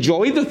things. We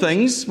enjoy the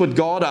things what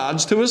God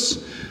adds to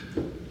us.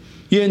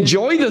 You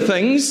enjoy the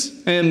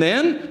things,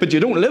 amen, but you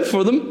don't live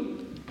for them.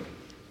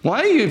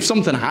 Why? You have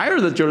something higher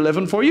that you're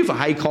living for. You have a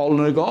high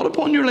calling of God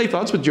upon your life.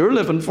 That's what you're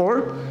living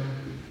for.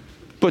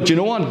 But you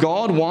know what?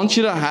 God wants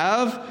you to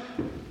have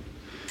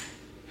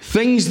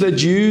things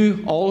that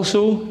you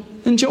also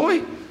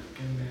enjoy.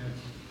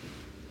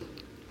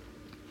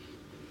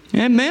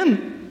 Amen.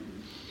 Amen.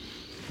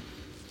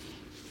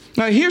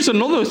 Now here's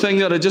another thing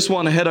that I just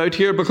want to hit out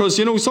here,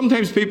 because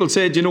sometimes people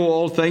say,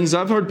 all things.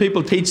 I've heard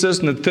people teach this,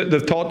 and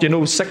they've taught,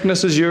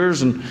 sickness is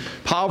yours and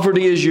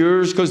poverty is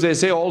yours, because they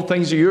say all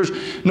things are yours.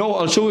 No,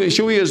 I'll show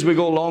you as we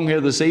go along here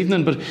this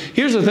evening. But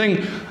here's the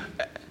thing.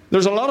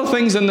 There's a lot of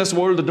things in this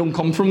world that don't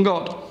come from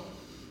God.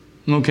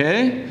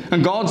 Okay?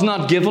 And God's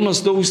not given us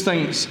those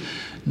things.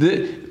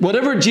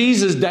 Whatever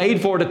Jesus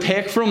died for to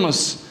take from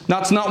us,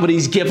 that's not what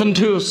He's given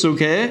to us,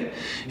 okay?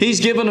 He's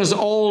given us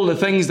all the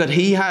things that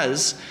He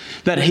has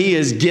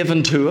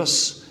given to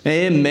us.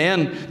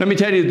 Amen. Let me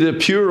tell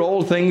you,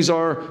 all things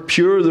are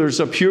pure. There's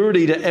a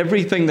purity to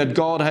everything that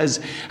God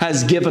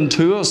has given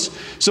to us.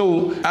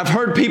 So I've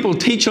heard people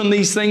teach on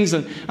these things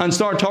and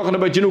start talking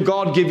about,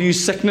 God give you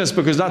sickness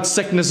because that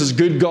sickness is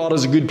good. God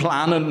has a good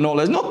plan and all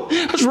that. No,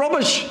 that's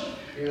rubbish.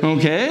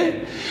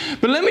 Okay?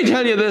 But let me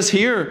tell you this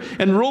here.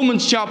 In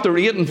Romans chapter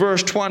 8 and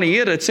verse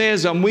 28, it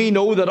says, and we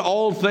know that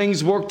all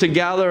things work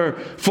together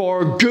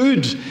for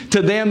good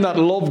to them that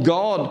love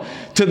God,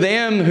 to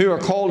them who are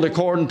called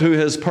according to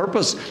His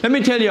purpose. Let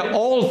me tell you,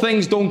 all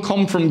things don't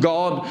come from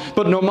God,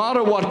 but no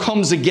matter what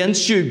comes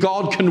against you,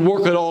 God can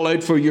work it all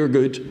out for your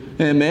good.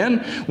 Amen?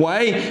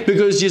 Why?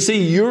 Because you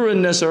see, you're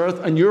in this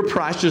earth and you're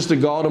precious to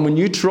God, and when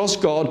you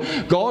trust God,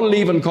 God will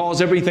even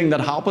cause everything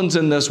that happens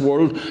in this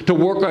world to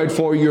work out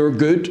for your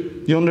good.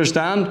 You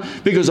understand?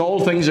 Because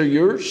all things are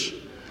yours.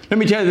 Let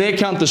me tell you, they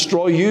can't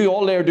destroy you.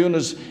 All they're doing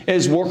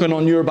is working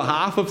on your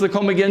behalf if they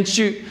come against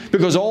you,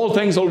 because all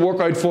things will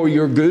work out for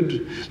your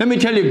good. Let me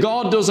tell you,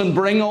 God doesn't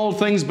bring all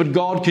things, but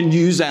God can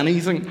use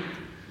anything.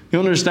 You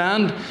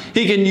understand?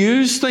 He can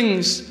use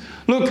things.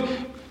 Look,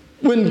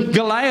 when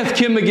Goliath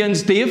came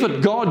against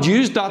David, God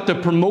used that to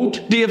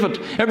promote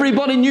David.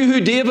 Everybody knew who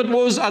David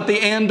was at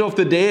the end of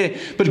the day,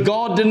 but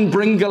God didn't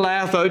bring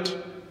Goliath out.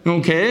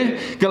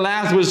 Okay?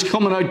 Goliath was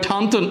coming out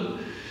taunting.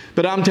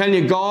 But I'm telling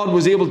you, God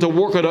was able to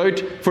work it out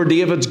for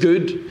David's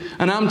good.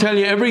 And I'm telling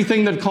you,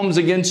 everything that comes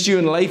against you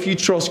in life, you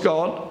trust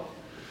God.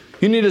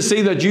 You need to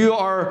see that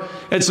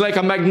it's like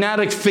a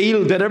magnetic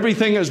field, that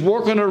everything is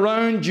working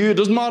around you. It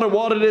doesn't matter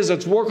what it is,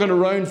 it's working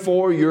around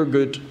for your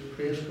good.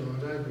 Praise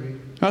God, I agree.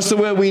 That's the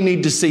way we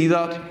need to see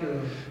that.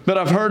 But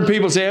I've heard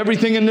people say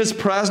everything in this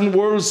present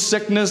world,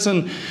 sickness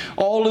and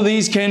all of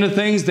these kind of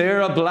things, they're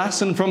a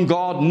blessing from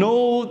God.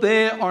 No,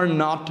 they are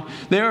not.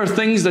 They are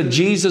things that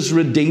Jesus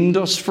redeemed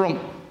us from.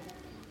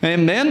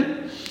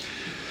 Amen.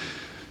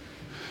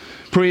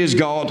 Praise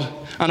God.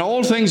 And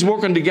all things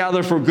working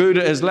together for good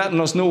is letting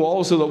us know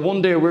also that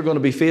one day we're going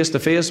to be face to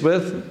face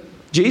with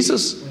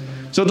Jesus.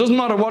 So it doesn't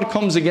matter what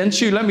comes against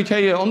you. Let me tell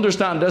you,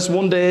 understand this.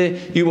 One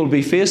day you will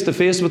be face to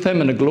face with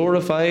Him in a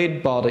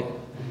glorified body.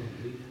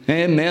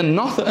 Amen.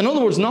 Nothing, in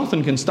other words,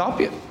 nothing can stop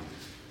you.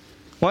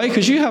 Why?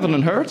 Because you have an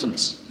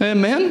inheritance.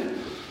 Amen.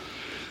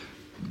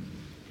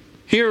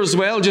 here as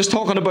well, just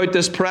talking about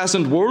this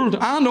present world,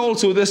 and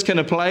also this can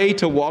apply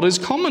to what is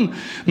coming.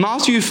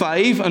 Matthew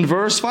 5 and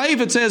verse 5,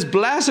 it says,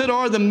 "Blessed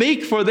are the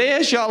meek, for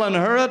they shall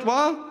inherit"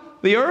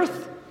 what? The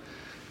earth.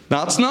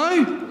 That's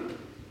now.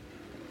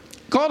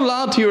 God will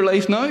add to your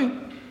life now.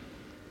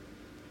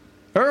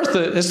 Earth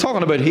is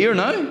talking about here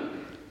now.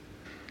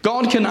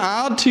 God can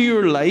add to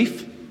your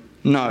life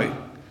now.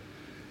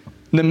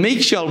 The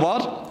meek shall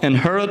what?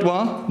 Inherit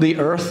what? The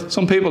earth.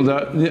 Some people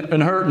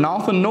inherit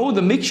nothing. No,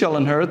 the meek shall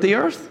inherit the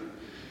earth.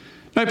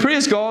 Now,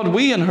 praise God,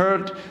 we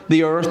inherit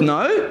the earth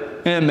now.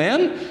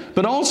 Amen.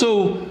 But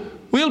also,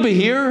 we'll be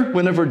here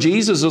whenever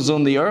Jesus is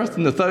on the earth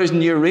in the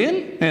 1,000-year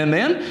reign.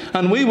 Amen.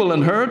 And we will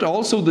inherit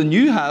also the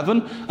new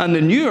heaven and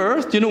the new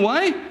earth. Do you know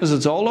why? Because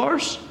it's all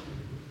ours.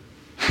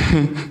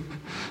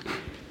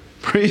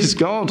 Praise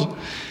God.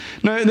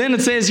 Now, then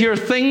it says here,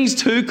 things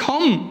to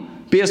come.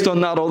 Based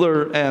on that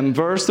other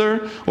verse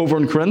there over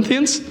in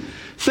Corinthians.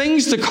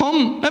 Things to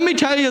come. Let me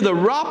tell you, the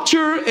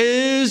rapture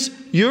is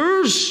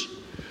yours.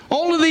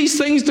 All of these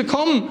things to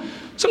come.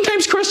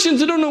 Sometimes Christians,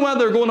 they don't know whether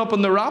they're going up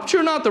in the rapture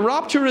or not. The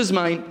rapture is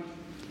mine.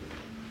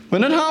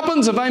 When it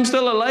happens, if I'm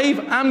still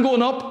alive, I'm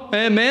going up.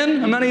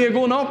 Amen. How many of you are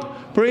going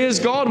up? Praise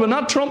God. When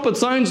that trumpet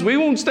sounds, we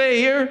won't stay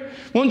here.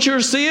 Once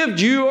you're saved,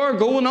 you are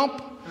going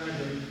up.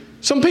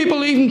 Some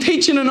people even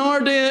teaching in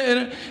our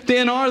day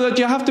and hour that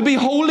you have to be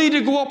holy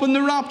to go up in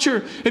the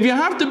rapture. If you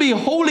have to be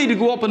holy to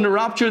go up in the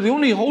rapture, the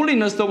only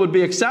holiness that would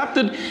be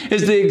accepted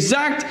is the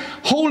exact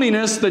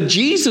holiness that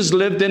Jesus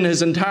lived in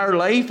his entire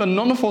life, and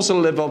none of us will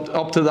live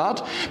up to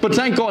that. But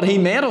thank God he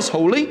made us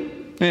holy.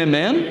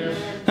 Amen.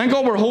 Thank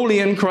God we're holy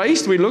in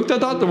Christ. We looked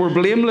at that we're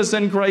blameless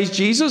in Christ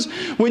Jesus.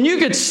 When you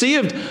get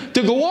saved,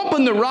 to go up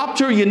in the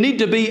rapture, you need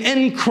to be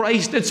in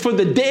Christ. It's for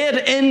the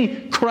dead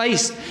in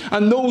Christ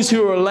and those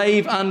who are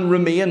alive and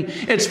remain.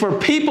 It's for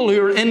people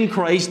who are in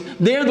Christ.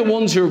 They're the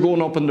ones who are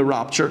going up in the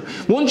rapture.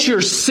 Once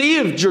you're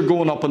saved, you're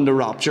going up in the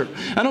rapture.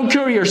 I don't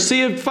care if you're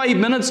saved 5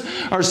 minutes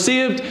or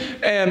saved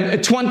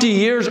 20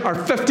 years or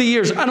 50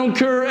 years. I don't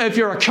care if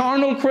you're a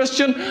carnal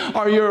Christian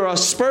or you're a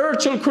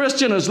spiritual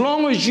Christian. As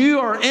long as you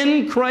are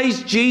in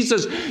Christ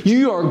Jesus,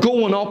 you are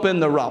going up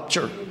in the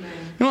rapture.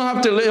 You don't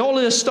have to, all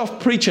this stuff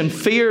preaching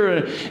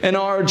fear in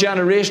our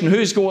generation,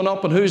 who's going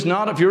up and who's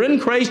not. If you're in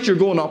Christ, you're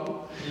going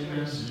up.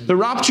 Amen. The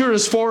rapture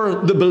is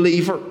for the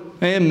believer.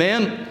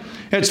 Amen.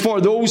 It's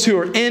for those who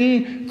are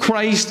in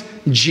Christ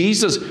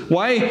Jesus.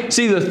 Why?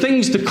 See, the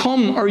things to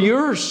come are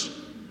yours.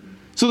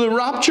 So the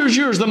rapture is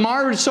yours. The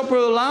marriage supper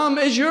of the Lamb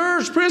is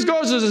yours. Praise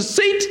God. There's a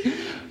seat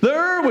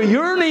there with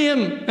your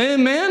name.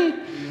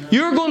 Amen.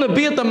 You're going to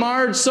be at the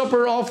marriage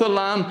supper of the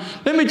Lamb.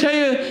 Let me tell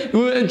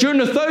you, during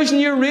the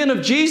 1,000-year reign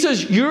of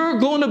Jesus, you're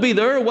going to be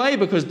there. Why?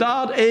 Because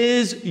that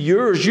is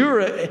yours.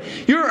 You're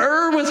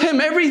heir with him.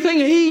 Everything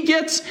he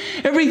gets,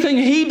 everything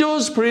he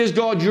does, praise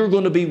God, you're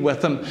going to be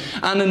with him.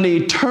 And in the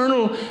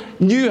eternal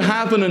new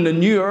heaven and the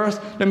new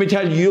earth, let me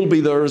tell you, you'll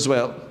be there as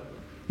well.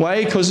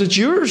 Why? Because it's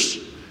yours.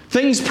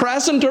 Things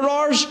present are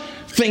ours.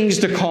 Things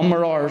to come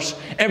are ours.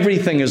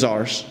 Everything is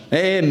ours.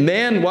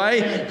 Amen.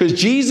 Why? Because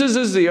Jesus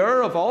is the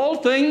heir of all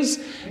things.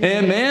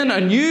 Amen.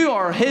 And you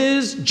are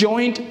his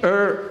joint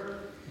heir.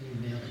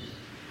 Amen.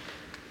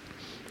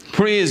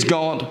 Praise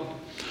God.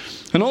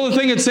 Another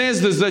thing it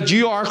says is that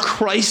you are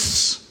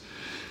Christ's.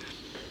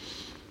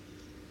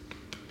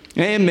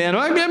 Amen.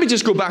 Let me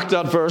just go back to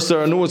that verse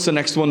there. I know it's the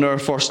next one there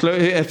first.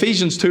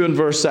 Ephesians 2 and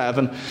verse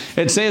 7.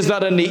 It says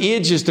that in the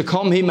ages to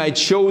come he might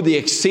show the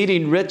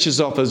exceeding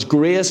riches of his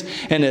grace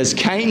and his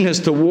kindness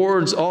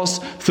towards us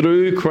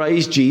through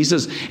Christ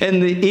Jesus. In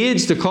the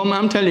age to come,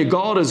 I'm telling you,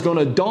 God is going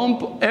to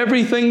dump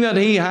everything that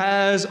he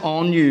has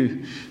on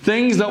you.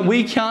 Things that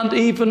we can't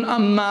even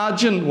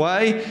imagine.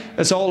 Why?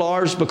 It's all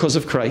ours because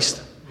of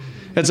Christ.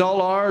 It's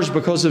all ours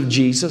because of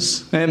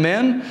Jesus.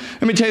 Amen.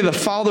 Let me tell you, the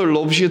Father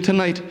loves you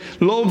tonight.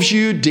 Loves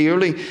you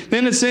dearly.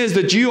 Then it says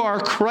that you are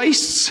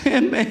Christ's.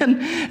 Amen.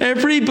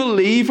 Every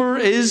believer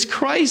is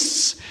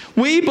Christ's.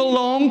 We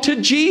belong to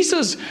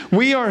Jesus.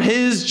 We are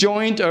his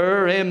joint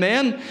heir.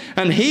 Amen.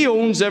 And he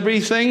owns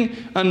everything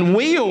and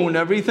we own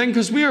everything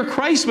because we are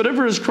Christ.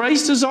 Whatever is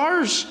Christ is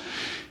ours.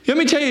 Let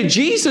me tell you,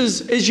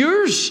 Jesus is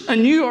yours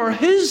and you are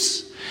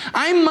his.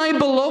 I'm my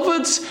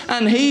beloved's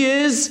and he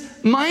is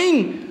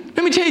mine.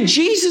 Let me tell you,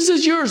 Jesus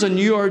is yours and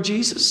you are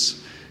Jesus.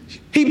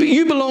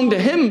 You belong to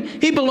him.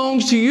 He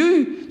belongs to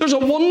you. There's a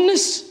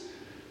oneness.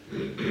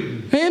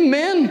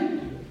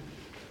 Amen.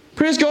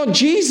 Praise God.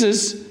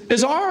 Jesus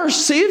is our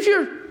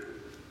Savior.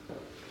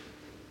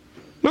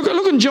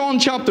 Look in John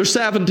chapter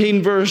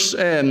 17 verse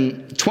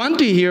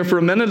 20 here for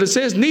a minute. It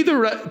says,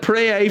 neither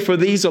pray I for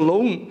these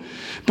alone,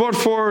 but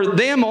for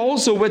them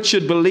also which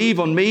should believe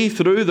on me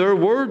through their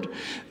word.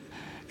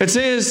 It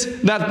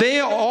says that they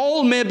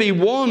all may be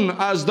one,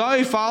 as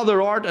thou,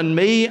 Father, art in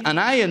me, and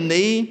I in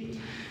thee,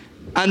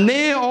 and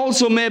they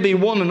also may be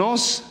one in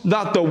us,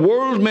 that the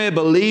world may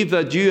believe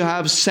that you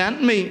have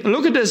sent me.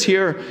 Look at this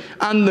here.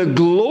 And the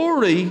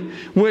glory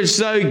which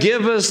thou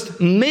givest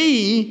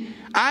me,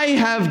 I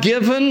have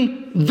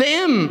given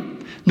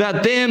them,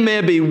 that they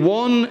may be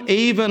one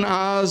even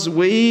as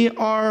we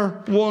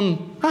are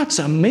one. That's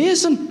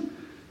amazing.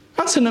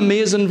 That's an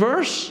amazing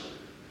verse.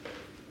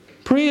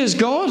 Praise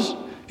God.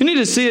 You need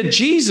to say it.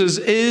 Jesus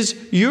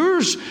is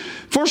yours.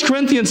 1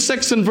 Corinthians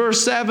 6 and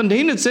verse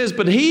 17, it says,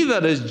 but he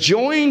that is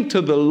joined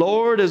to the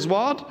Lord is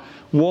what?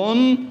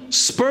 One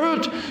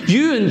spirit.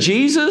 You and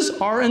Jesus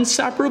are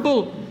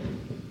inseparable.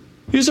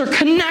 You are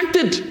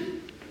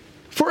connected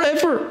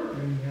forever.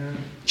 Amen.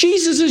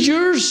 Jesus is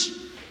yours.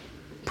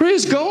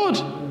 Praise God.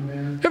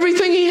 Amen.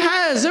 Everything he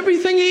has,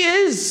 everything he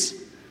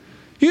is,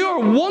 you are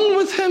one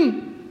with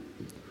him.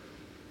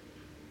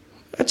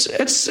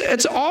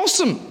 It's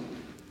awesome.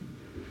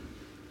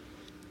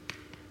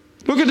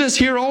 Look at this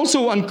here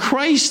also. And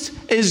Christ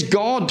is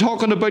God,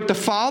 talking about the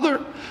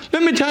Father.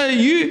 Let me tell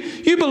you,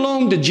 you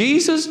belong to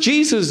Jesus.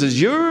 Jesus is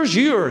yours.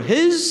 You are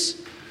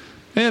his.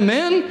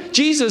 Amen.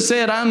 Jesus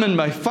said, I'm in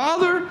my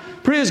Father.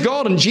 Praise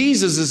God. And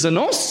Jesus is in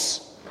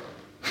us.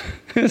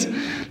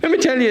 Let me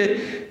tell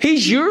you,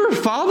 he's your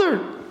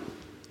Father.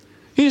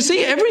 You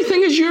see,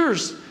 everything is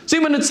yours. See,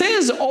 when it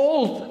says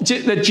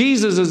that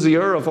Jesus is the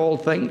heir of all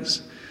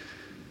things,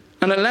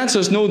 and it lets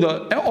us know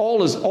that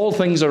all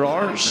things are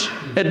ours.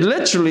 It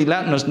literally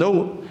letting us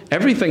know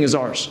everything is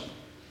ours.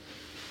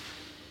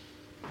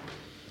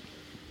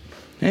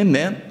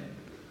 Amen.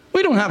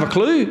 We don't have a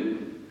clue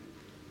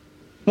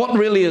what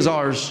really is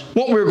ours,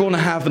 what we're going to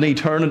have in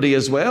eternity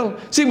as well.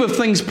 See, with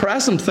things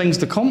present, things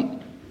to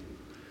come.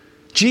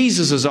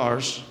 Jesus is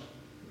ours.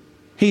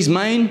 He's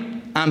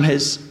mine, I'm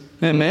his.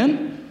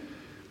 Amen.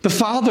 The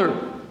Father,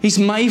 he's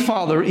my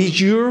Father, he's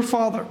your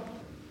Father.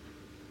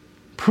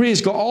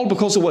 Praise God, all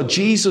because of what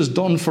Jesus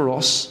done for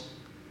us.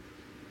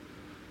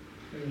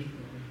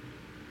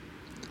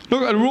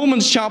 Look at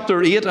Romans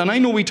chapter 8, and I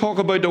know we talk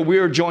about that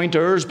we're joint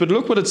heirs, but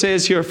look what it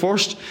says here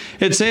first.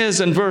 It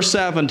says in verse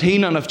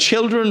 17, and if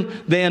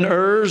children, then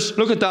heirs.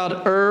 Look at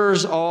that,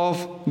 heirs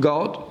of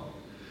God.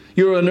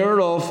 You're an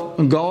heir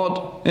of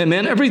God.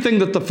 Amen. Everything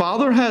that the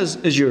Father has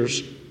is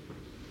yours.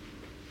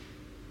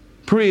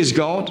 Praise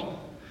God.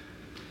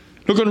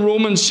 Look in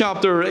Romans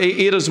chapter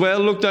 8 as well.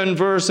 Look down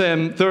verse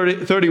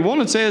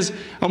 31. It says,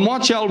 and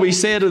what shall we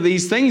say to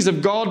these things?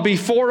 If God be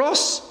for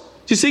us.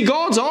 Do you see,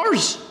 God's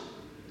ours.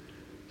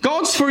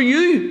 God's for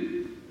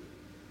you.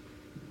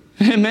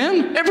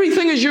 Amen.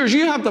 Everything is yours.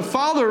 You have the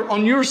Father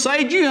on your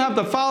side. You have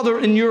the Father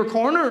in your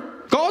corner.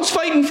 God's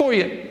fighting for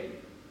you.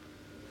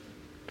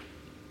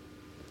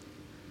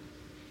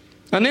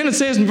 And then it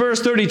says in verse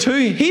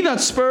 32, he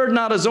that spared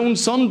not his own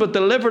son, but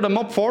delivered him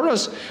up for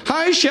us,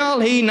 how shall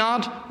he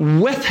not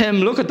with him,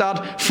 look at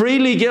that,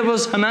 freely give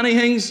us how many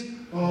things?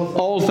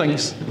 All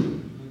things.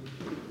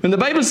 When the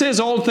Bible says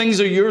all things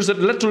are yours, it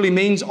literally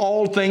means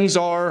all things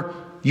are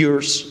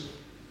yours.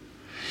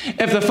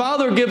 If the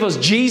Father give us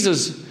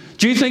Jesus,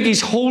 do you think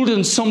he's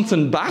holding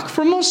something back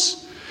from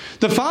us?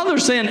 The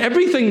Father's saying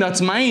everything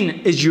that's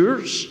mine is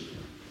yours.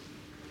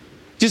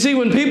 Do you see,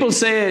 when people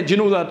say, do you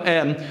know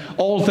that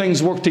all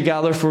things work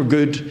together for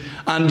good,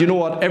 and you know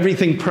what,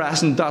 everything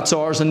present, that's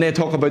ours, and they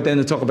talk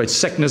about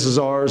sickness is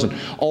ours, and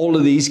all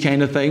of these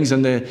kind of things,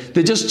 and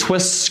they just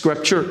twist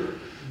Scripture.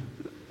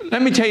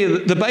 Let me tell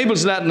you, the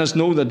Bible's letting us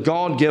know that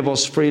God gave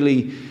us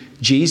freely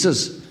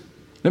Jesus.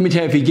 Let me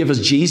tell you, if he gave us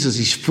Jesus,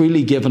 he's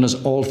freely given us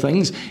all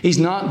things.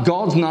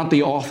 God's not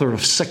the author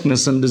of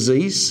sickness and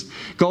disease.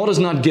 God has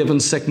not given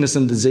sickness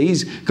and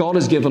disease. God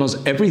has given us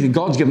everything.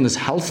 God's given us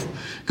health.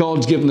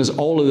 God's given us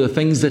all of the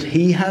things that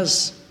he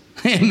has.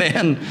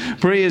 Amen.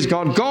 Praise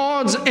God.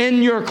 God's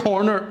in your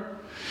corner.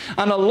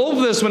 And I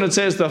love this when it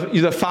says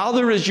the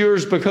Father is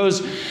yours,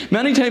 because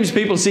many times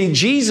people see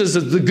Jesus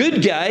as the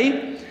good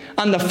guy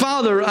and the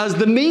Father as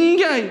the mean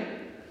guy.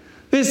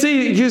 They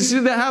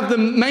have the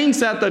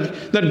mindset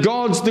that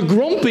God's the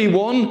grumpy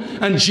one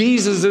and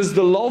Jesus is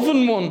the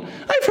loving one.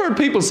 I've heard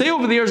people say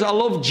over the years, I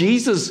love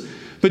Jesus,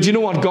 but you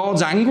know what?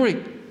 God's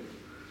angry.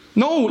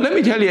 No, let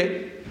me tell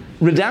you,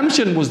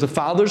 redemption was the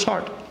Father's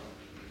heart.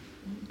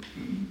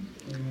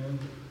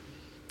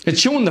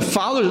 It's showing the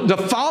Father. The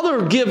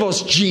Father gave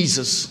us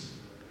Jesus.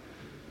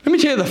 Let me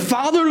tell you, the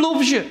Father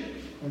loves you.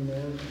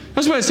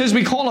 That's why it says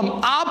we call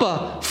him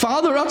Abba,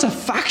 Father. That's a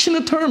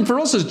affectionate term for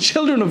us as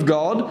children of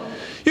God.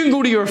 You can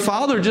go to your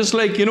father just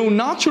like,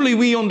 naturally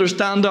we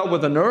understand that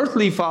with an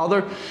earthly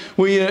father.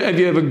 If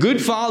you have a good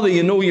father,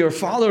 your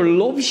father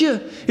loves you.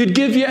 He'd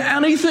give you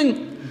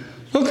anything.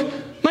 Look,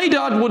 my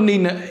dad wouldn't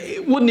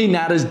eat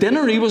at his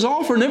dinner. He was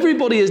offering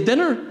everybody his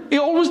dinner. He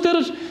always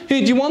did it.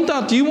 Hey, do you want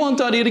that? Do you want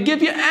that? He'd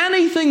give you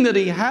anything that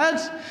he had.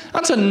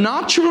 That's a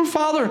natural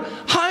father.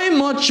 How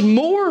much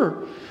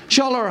more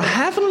shall our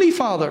heavenly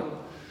Father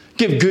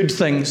give good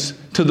things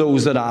to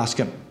those that ask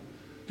him?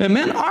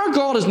 Amen. Our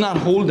God is not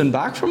holding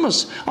back from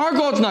us. Our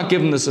God's not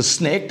giving us a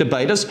snake to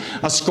bite us,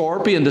 a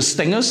scorpion to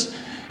sting us.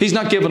 He's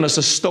not giving us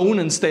a stone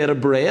instead of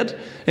bread.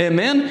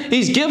 Amen.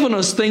 He's given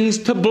us things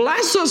to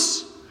bless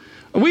us.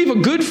 We have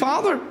a good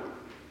Father.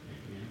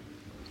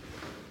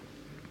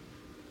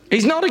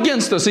 He's not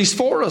against us. He's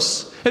for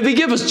us. If he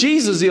gives us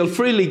Jesus, he'll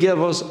freely give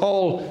us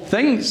all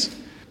things.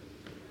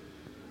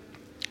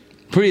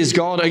 Praise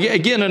God.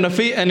 Again,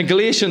 in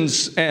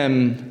Galatians,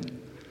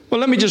 well,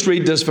 let me just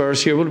read this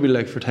verse here. What do we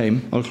like for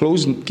time? I'll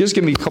close. Just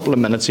give me a couple of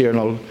minutes here,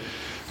 and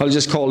I'll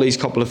just call these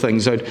couple of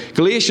things out.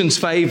 Galatians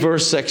 5,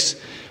 verse 6.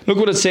 Look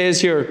what it says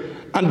here.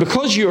 And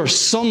because you are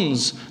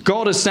sons,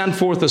 God has sent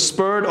forth the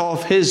Spirit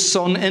of His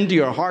Son into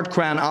your heart,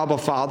 crying, Abba,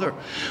 Father.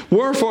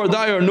 Wherefore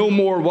thou art no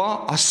more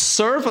what? A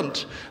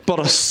servant, but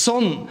a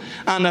son.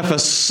 And if a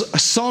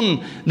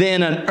son,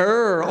 then an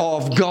heir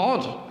of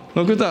God.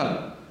 Look at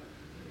that.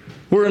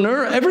 We're an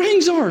heir.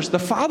 Everything's ours. The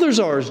Father's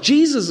ours.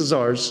 Jesus is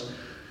ours.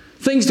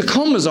 Things to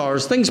come is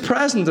ours. Things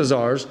present is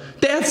ours.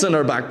 Death's in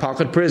our back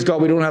pocket. Praise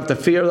God, we don't have to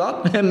fear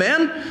that.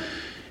 Amen.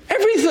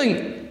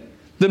 Everything.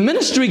 The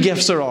ministry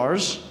gifts are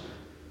ours.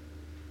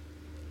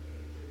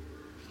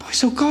 Boy,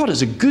 so God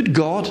is a good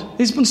God.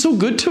 He's been so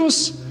good to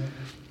us. Do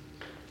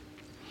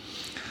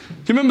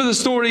you remember the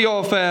story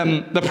of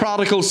the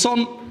prodigal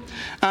son?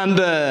 And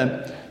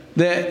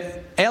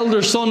the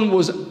elder son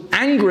was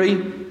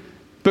angry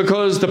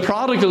because the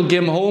prodigal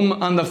came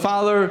home and the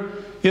father,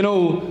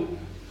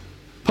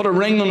 put a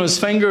ring on his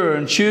finger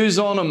and shoes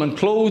on him and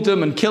clothed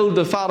him and killed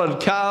the fatted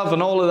calf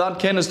and all of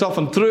that kind of stuff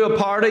and threw a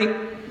party.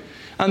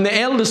 And the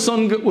eldest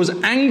son was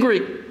angry.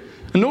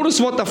 And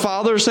notice what the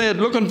father said.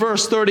 Look in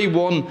verse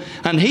 31.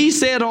 And he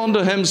said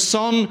unto him,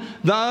 Son,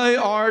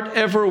 thou art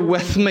ever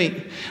with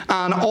me,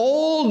 and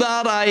all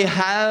that I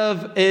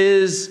have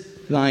is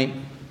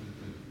thine.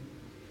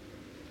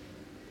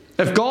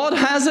 If God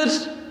has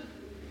it,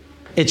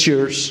 it's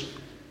yours.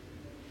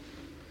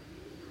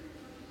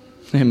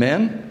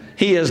 Amen.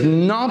 He is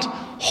not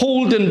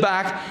holding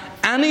back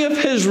any of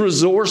His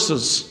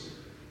resources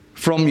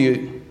from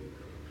you.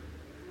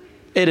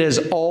 It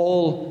is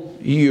all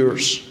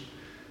yours.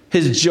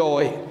 His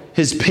joy,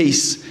 His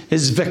peace,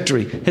 His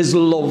victory, His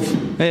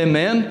love,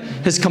 amen,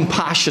 His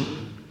compassion,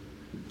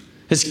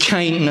 His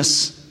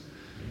kindness.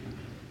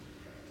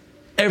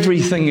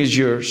 Everything is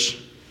yours.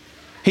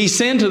 He's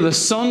saying to the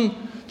Son,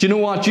 do you know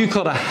what? You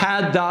could have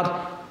had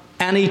that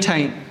any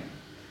time.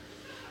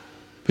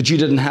 But you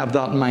didn't have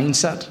that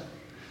mindset.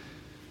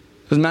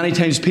 Because many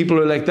times people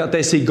are like that.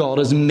 They see God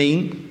as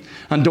mean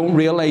and don't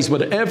realize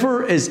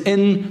whatever is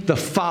in the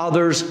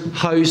Father's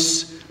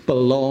house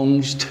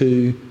belongs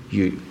to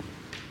you.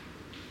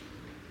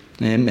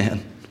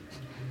 Amen.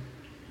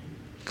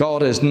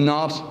 God is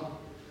not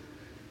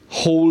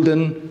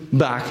holding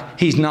back.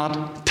 He's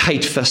not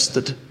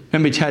tight-fisted.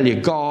 Let me tell you,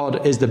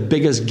 God is the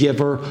biggest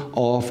giver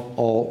of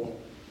all.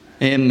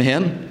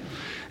 Amen.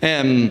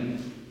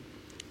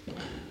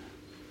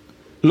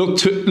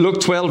 Luke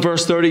 12,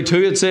 verse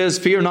 32, it says,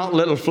 Fear not,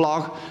 little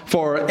flock,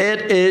 for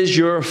it is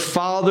your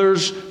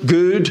Father's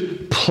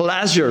good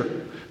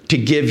pleasure to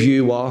give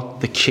you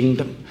the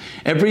kingdom.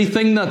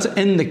 Everything that's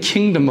in the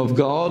kingdom of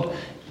God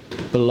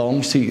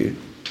belongs to you.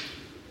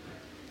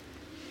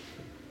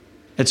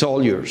 It's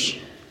all yours.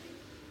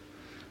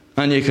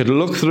 And you could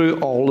look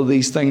through all of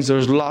these things.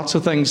 There's lots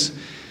of things.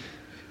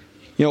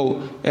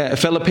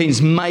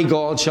 Philippines, my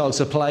God shall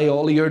supply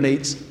all of your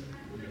needs.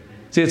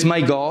 See, it's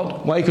my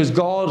God. Why? Because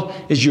God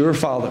is your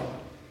Father.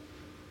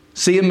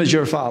 See Him as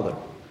your Father.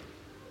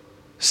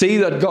 See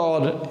that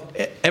God,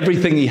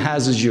 everything He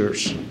has is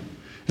yours.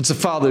 It's the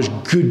Father's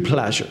good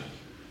pleasure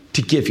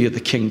to give you the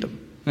kingdom.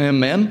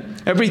 Amen.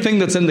 Everything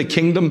that's in the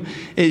kingdom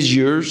is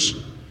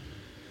yours.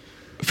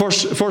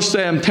 First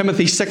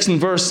Timothy 6 and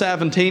verse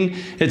 17,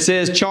 it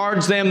says,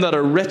 Charge them that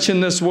are rich in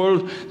this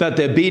world, that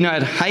they be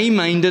not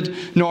high-minded,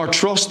 nor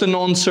trust in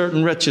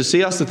uncertain riches. See,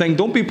 that's the thing.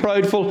 Don't be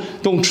proudful.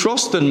 Don't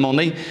trust in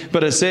money.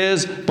 But it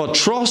says, but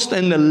trust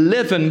in the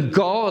living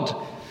God.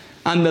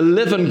 And the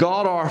living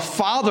God, our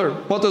Father.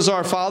 What does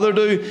our Father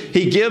do?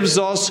 He gives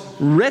us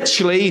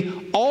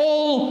richly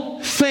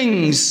all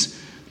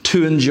things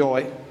to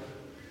enjoy.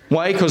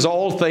 Why? Because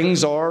all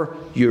things are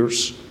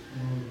yours.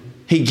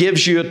 He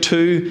gives you it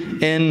to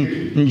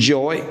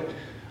enjoy.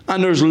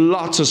 And there's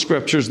lots of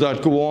scriptures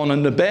that go on.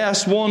 And the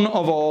best one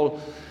of all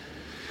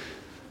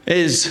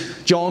is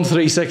John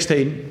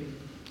 3:16.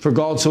 For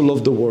God so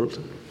loved the world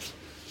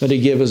that He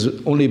gave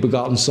His only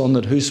begotten Son,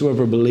 that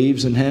whosoever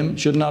believes in Him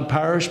should not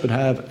perish but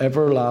have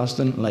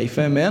everlasting life.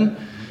 Amen.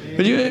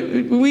 But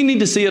we need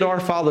to see that our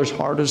Father's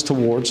heart is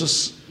towards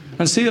us.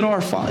 And see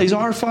that He's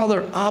our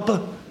Father,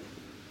 Abba.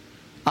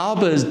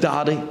 Abba is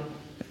Daddy.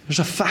 There's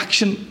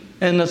affection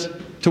in it,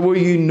 to where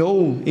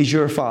He's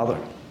your Father.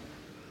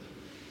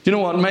 You know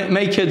what?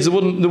 My kids, they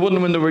wouldn't,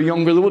 when they were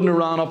younger, they wouldn't have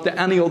ran up to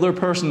any other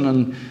person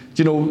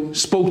and,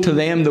 spoke to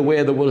them the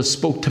way they would have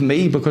spoke to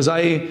me, because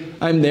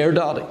I'm their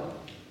daddy.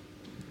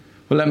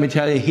 Well, let me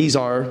tell you, He's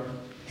our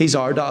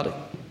daddy.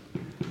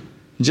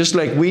 Just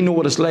like we know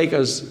what it's like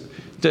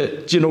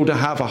to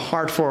have a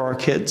heart for our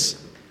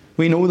kids.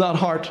 We know that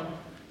heart.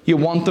 You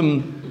want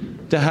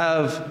them to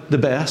have the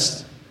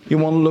best. You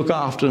want to look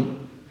after them.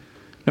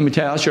 Let me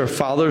tell you, that's your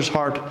Father's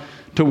heart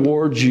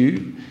towards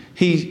you.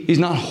 He's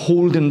not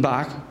holding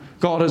back.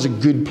 God has a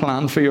good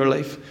plan for your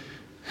life.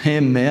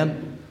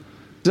 Amen.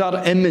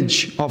 That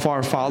image of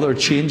our Father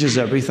changes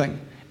everything.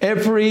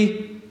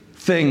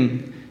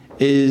 Everything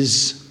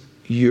is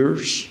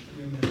yours.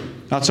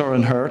 That's our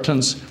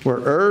inheritance.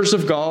 We're heirs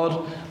of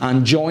God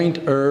and joint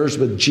heirs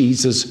with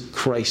Jesus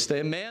Christ.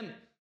 Amen.